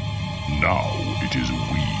 Now it is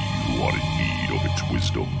we who are in need of its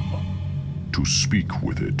wisdom. To speak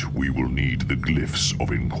with it, we will need the glyphs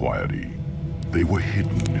of inquiry. They were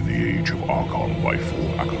hidden in the Age of Archon by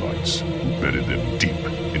 4 acolytes, who buried them deep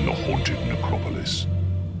in the haunted necropolis.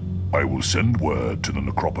 I will send word to the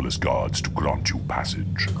necropolis guards to grant you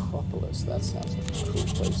passage. Necropolis, that sounds like a cool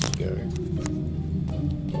place to go.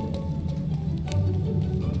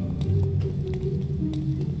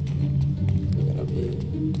 Get up here.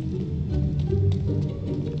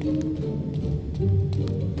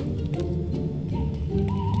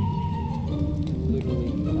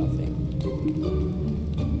 Literally nothing.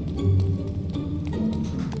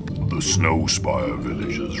 The Snowspire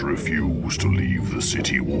villagers refuse to leave the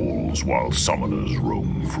city walls while summoners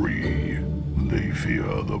roam free. They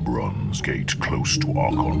fear the bronze gate close to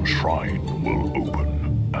Archon's shrine will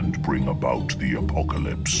open and bring about the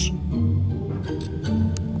apocalypse.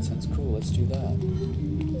 That sounds cool, let's do that.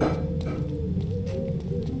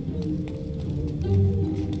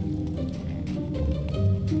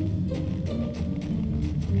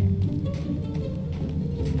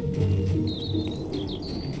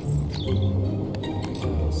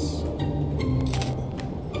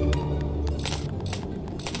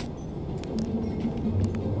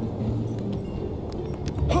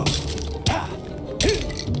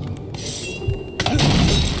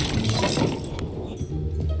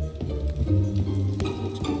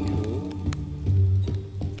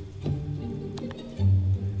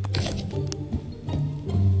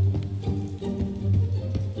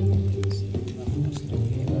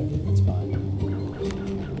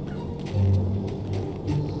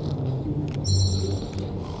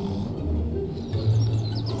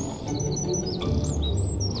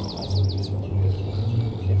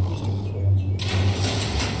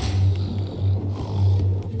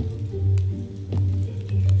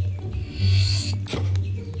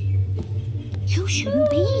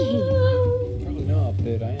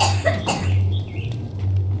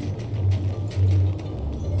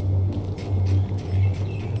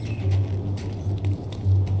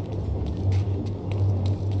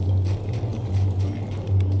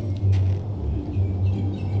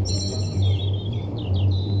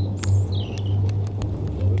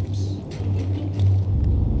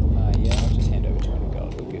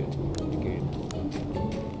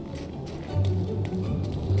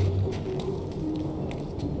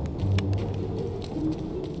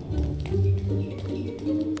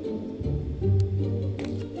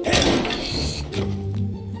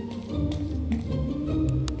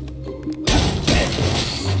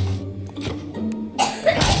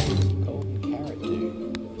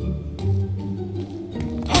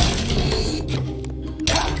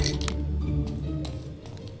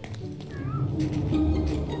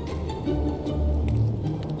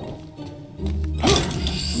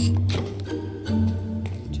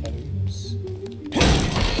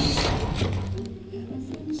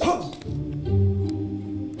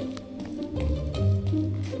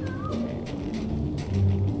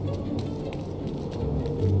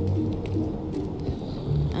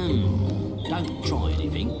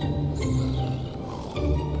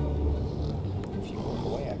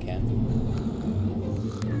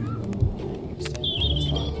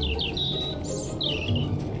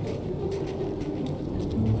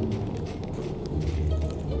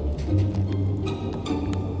 Window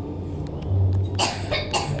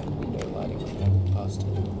lighting when I passed it.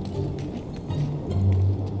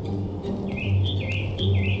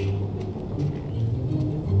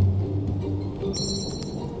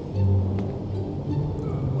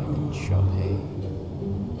 Weapon shop, hey.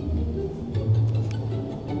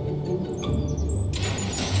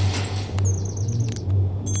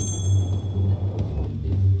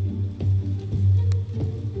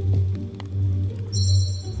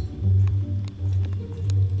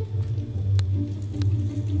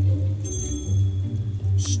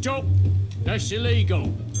 Stop! That's illegal.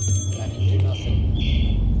 I can do nothing.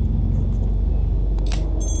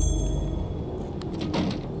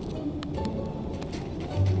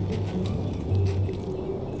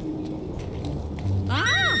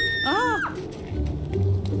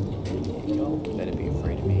 Don't better be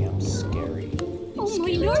afraid of me. I'm scary. Oh,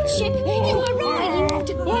 my lordship, you arrived!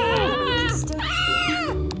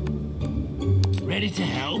 Ready to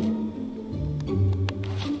help?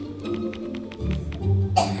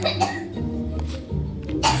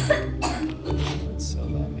 Let's sell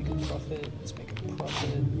that, make a profit. Let's make a profit.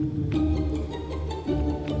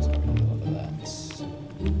 Let's get rid of a lot of that.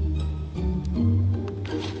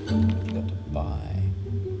 Got to buy.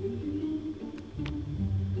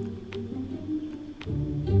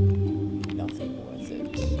 Nothing worth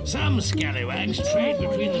it. Some scallywags trade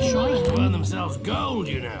between the shops to earn themselves gold,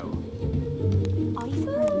 you know. I've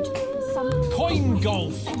heard some... Coin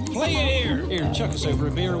golf! Play it here! Here, chuck us over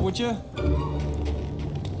a beer, would you?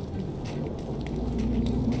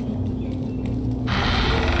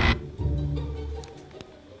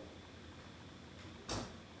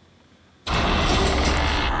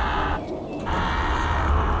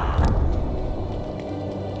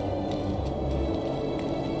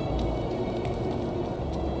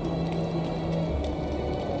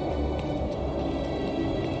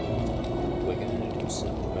 We're gonna do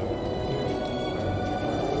some murder.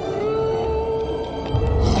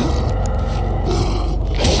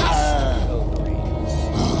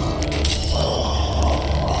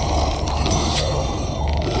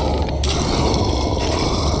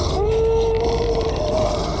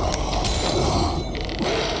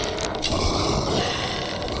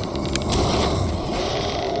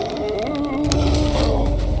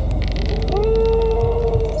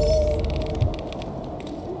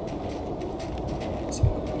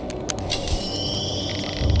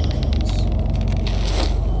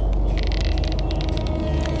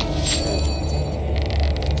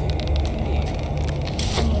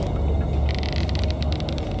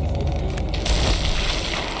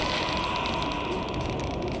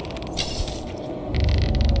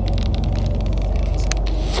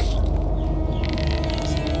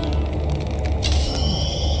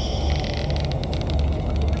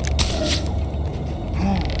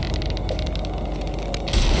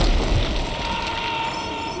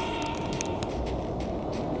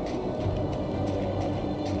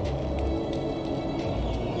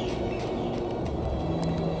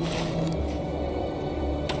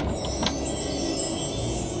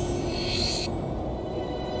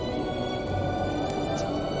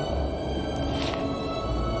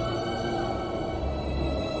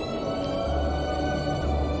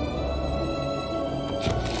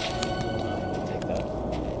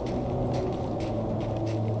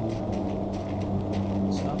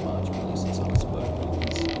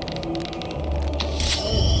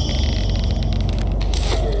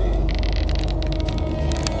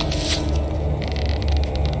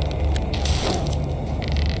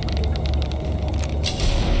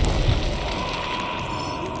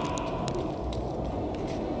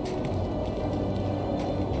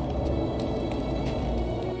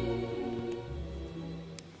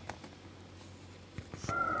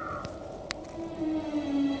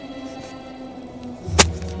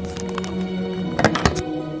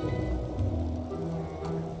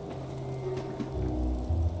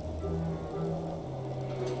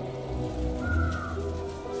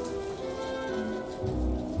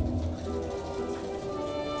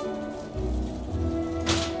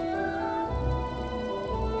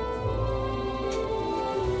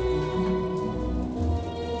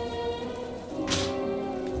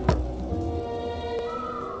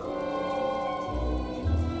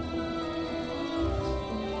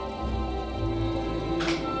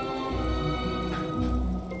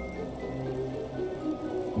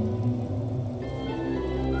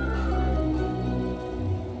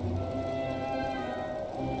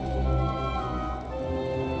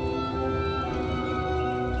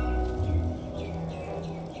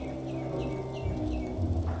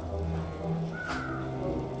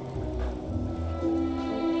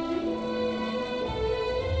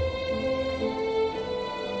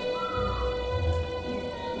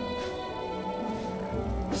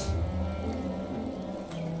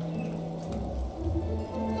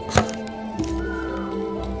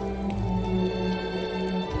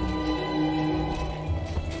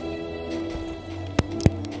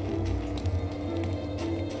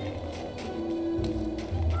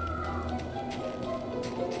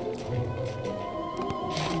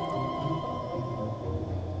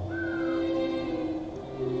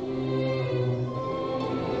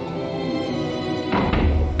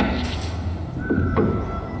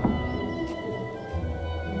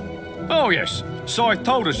 yes. Scythe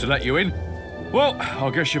told us to let you in. Well, I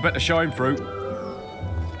guess you better show him through.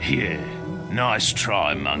 Yeah, nice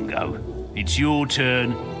try, Mungo. It's your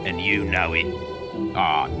turn, and you know it.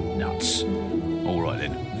 Ah, nuts. All right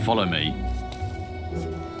then, follow me.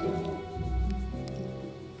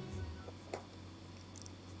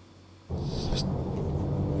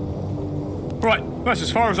 Right, that's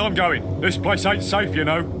as far as I'm going. This place ain't safe, you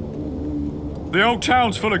know. The old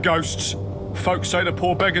town's full of ghosts. Folks say the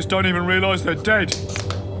poor beggars don't even realise they're dead.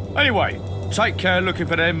 Anyway, take care looking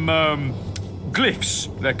for them, glyphs,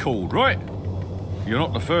 they're called, right? You're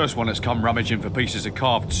not the first one that's come rummaging for pieces of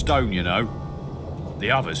carved stone, you know.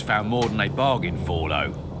 The others found more than they bargained for,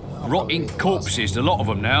 though. Rotting corpses, a lot of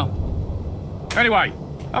them now. Anyway,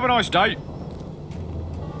 have a nice day.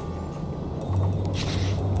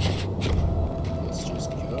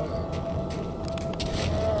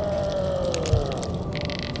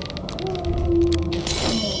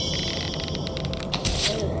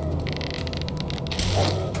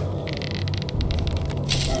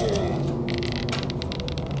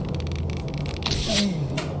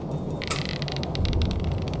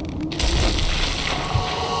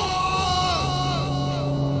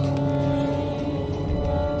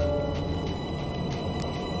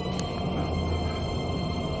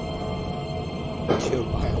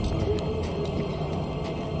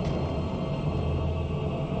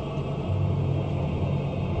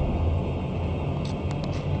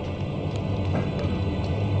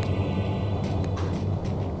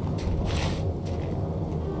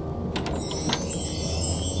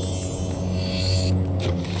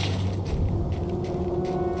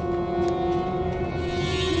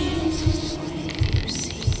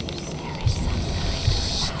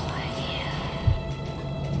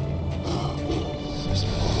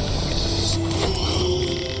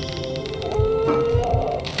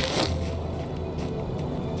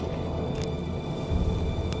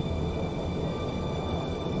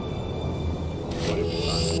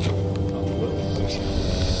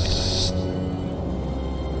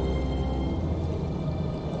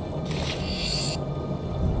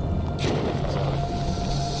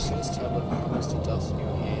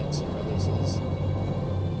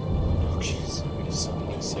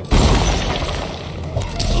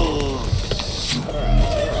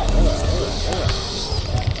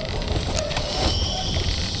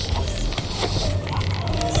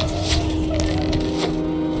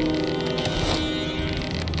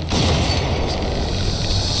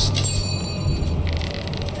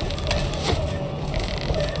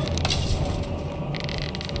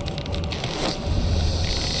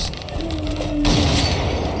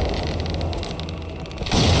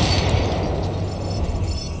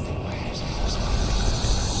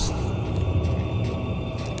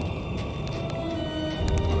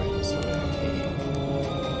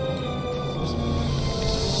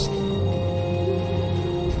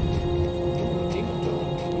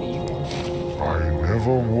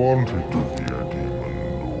 Never wanted to be a demon,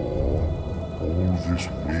 Lord. All this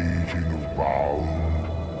waiting around,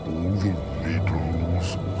 all the riddles,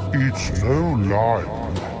 it's no life.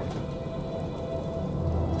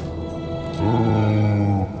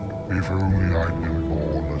 Oh, if only I'd been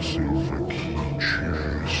born a silver key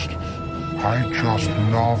chest. I just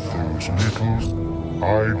love those riddles.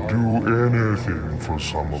 I'd do anything for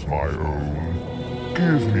some of my own.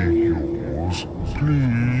 Give me yours,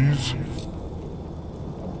 please.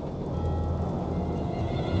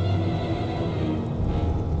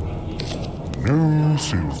 No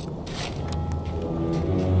silver.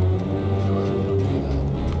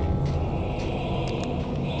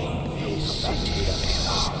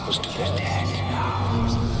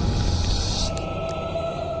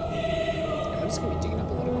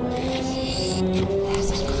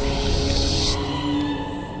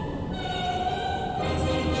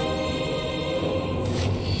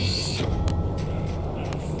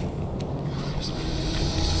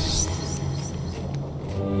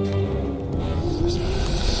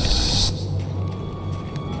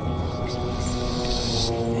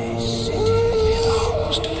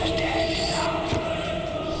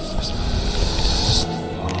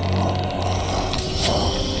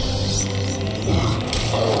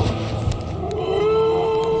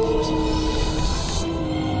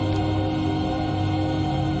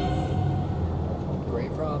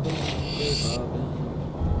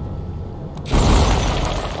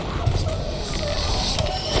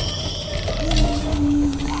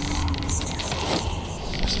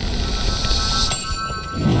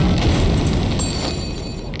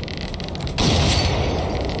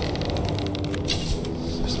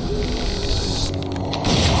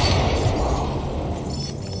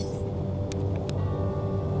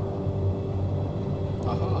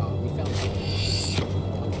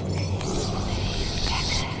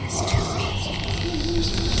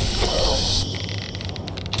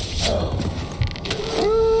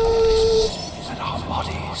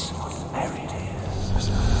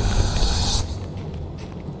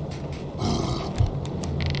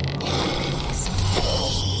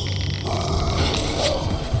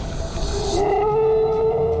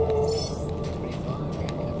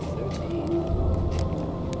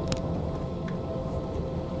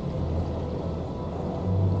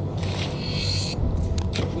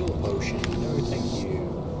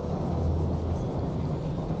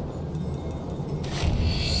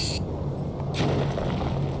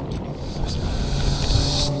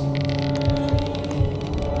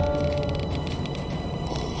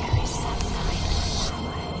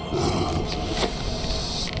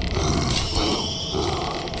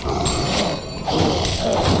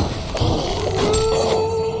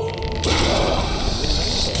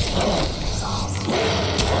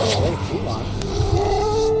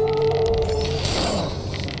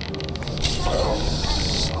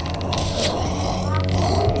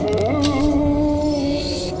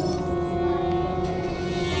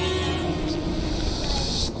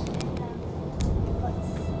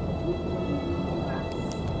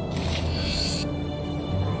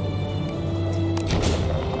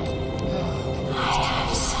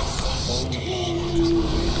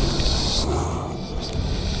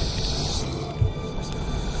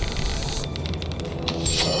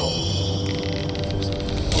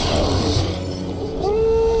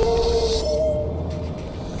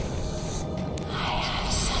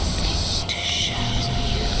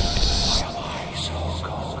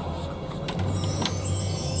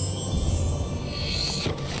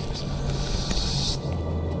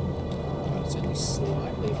 only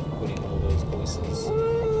slightly off-putting, all those voices.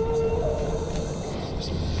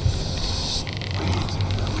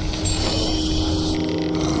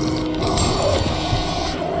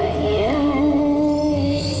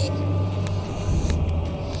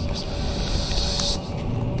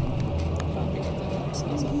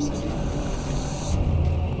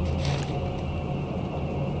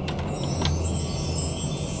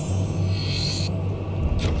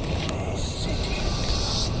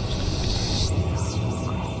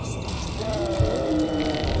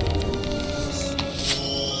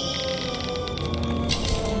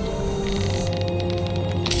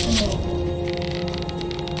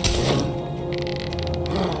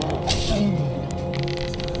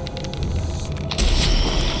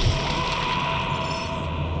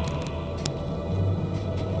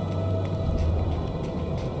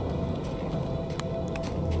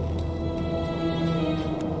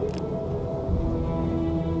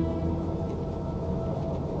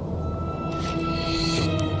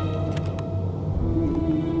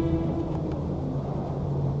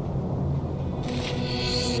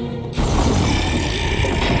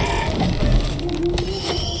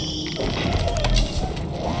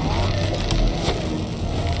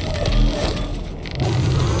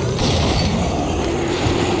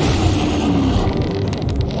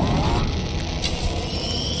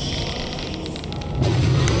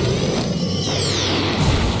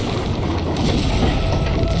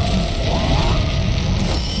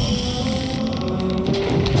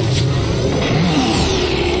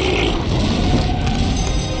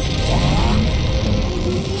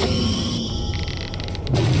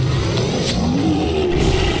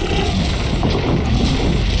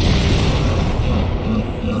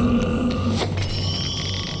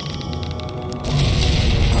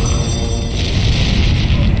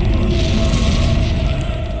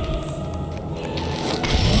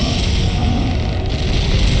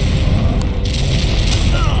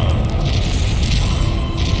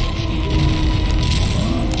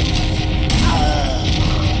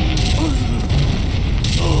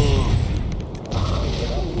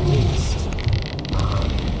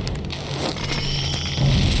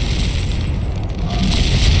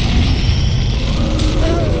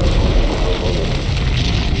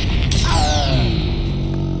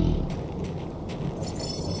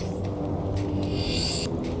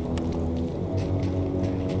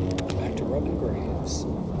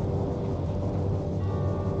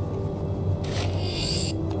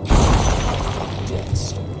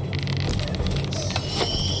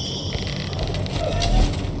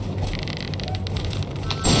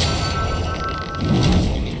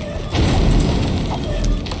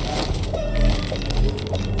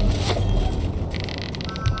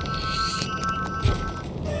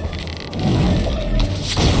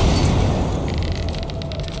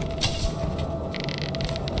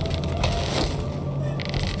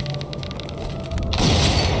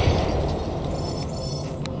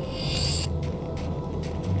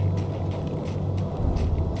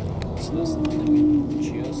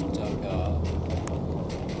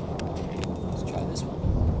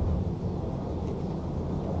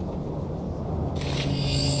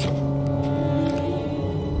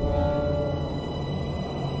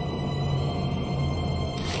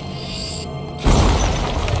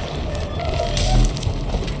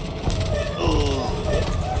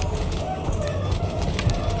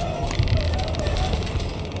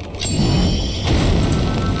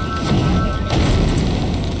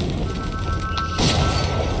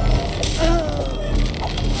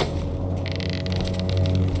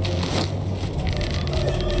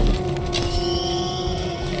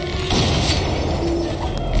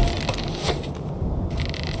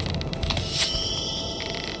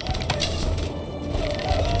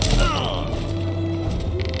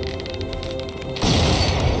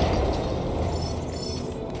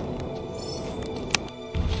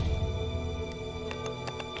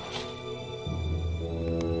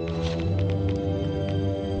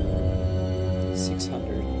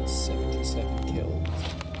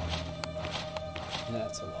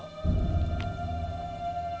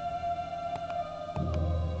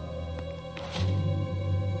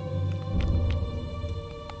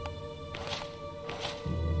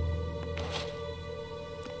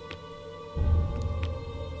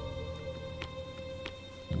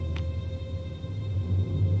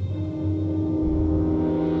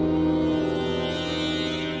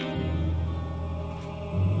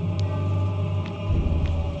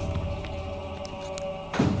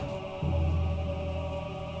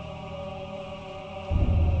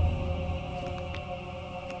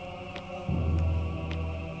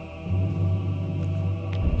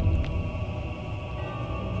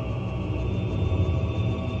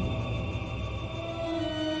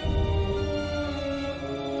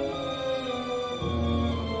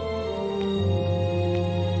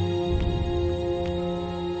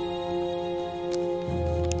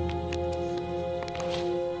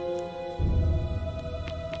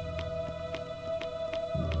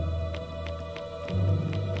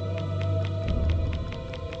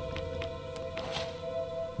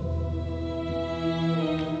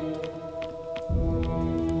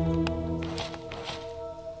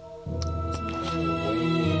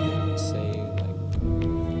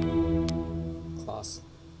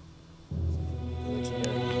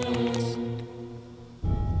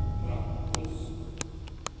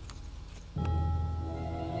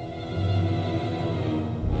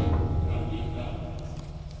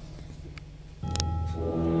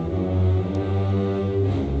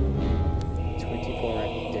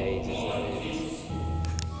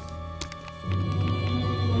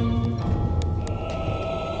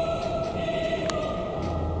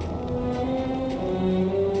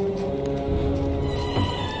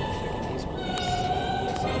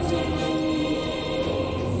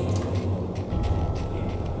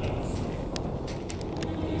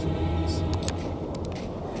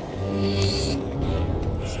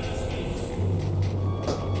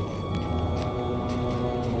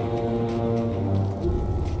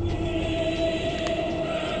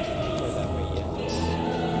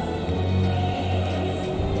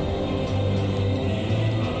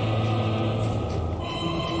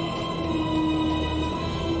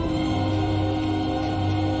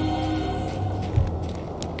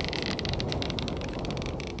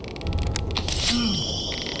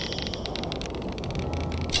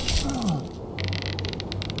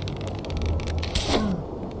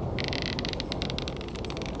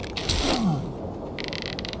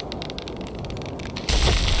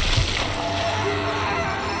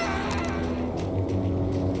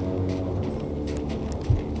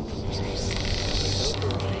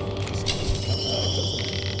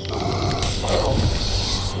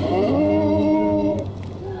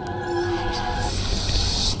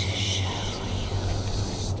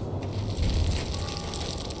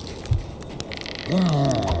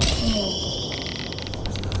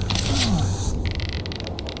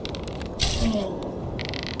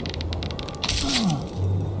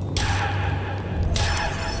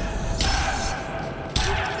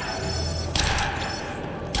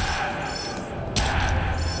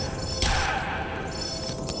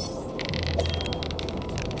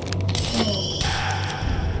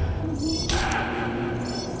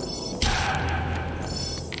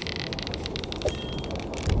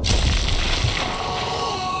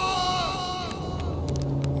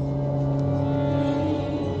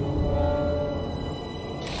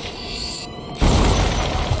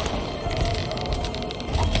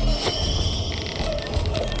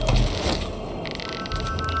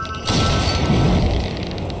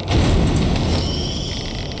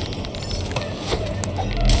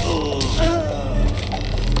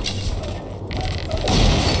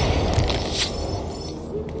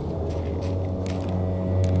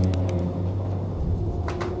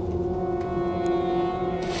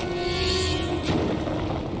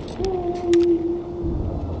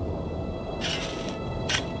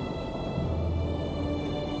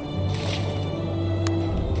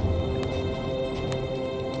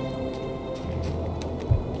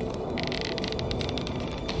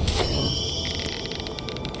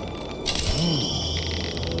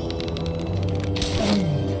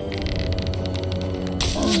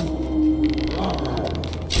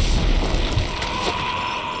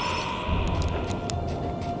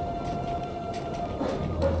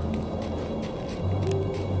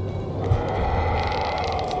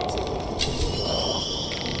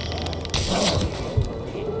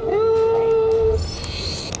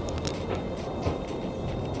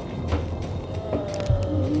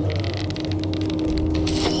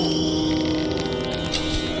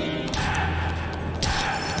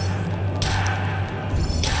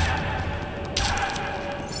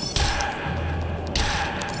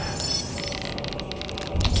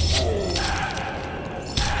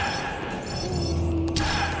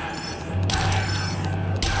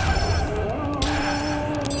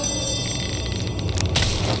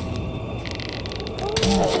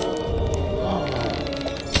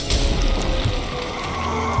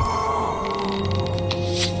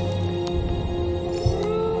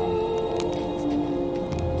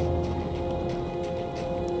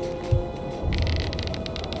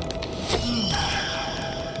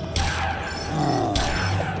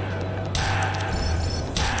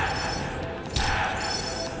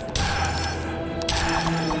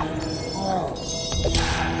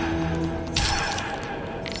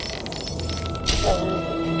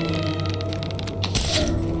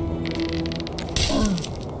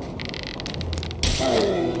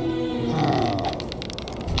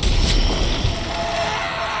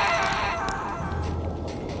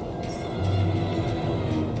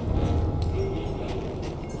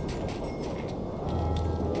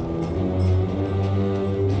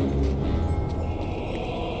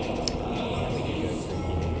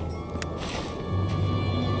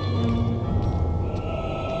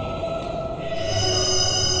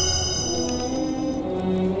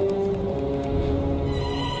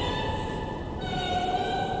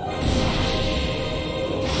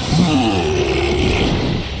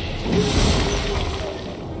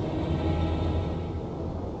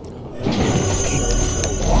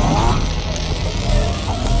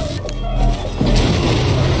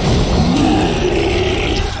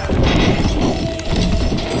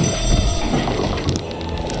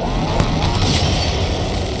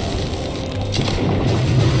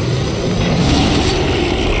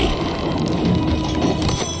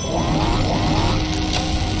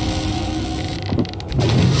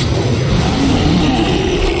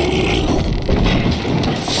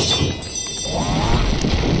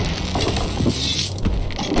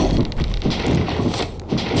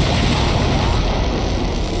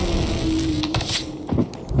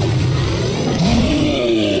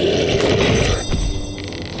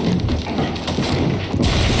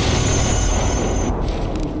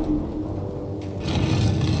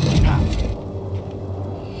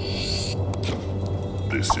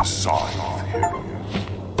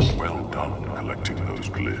 those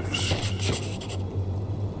glyphs.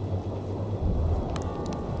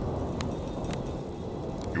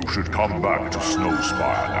 You should come back to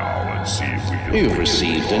Snowspire now and see if we can... You've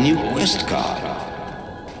received a new quest card.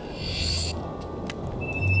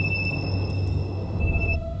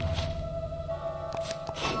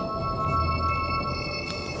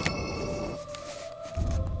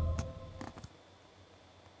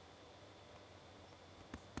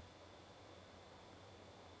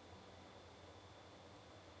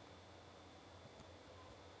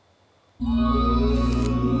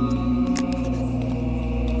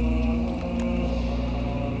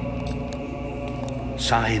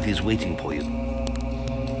 Scythe is waiting for you.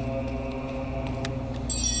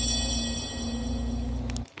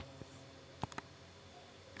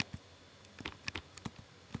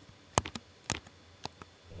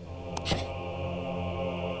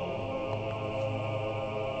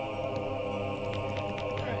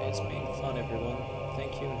 Alright, it's been fun everyone.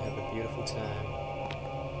 Thank you and have a beautiful time.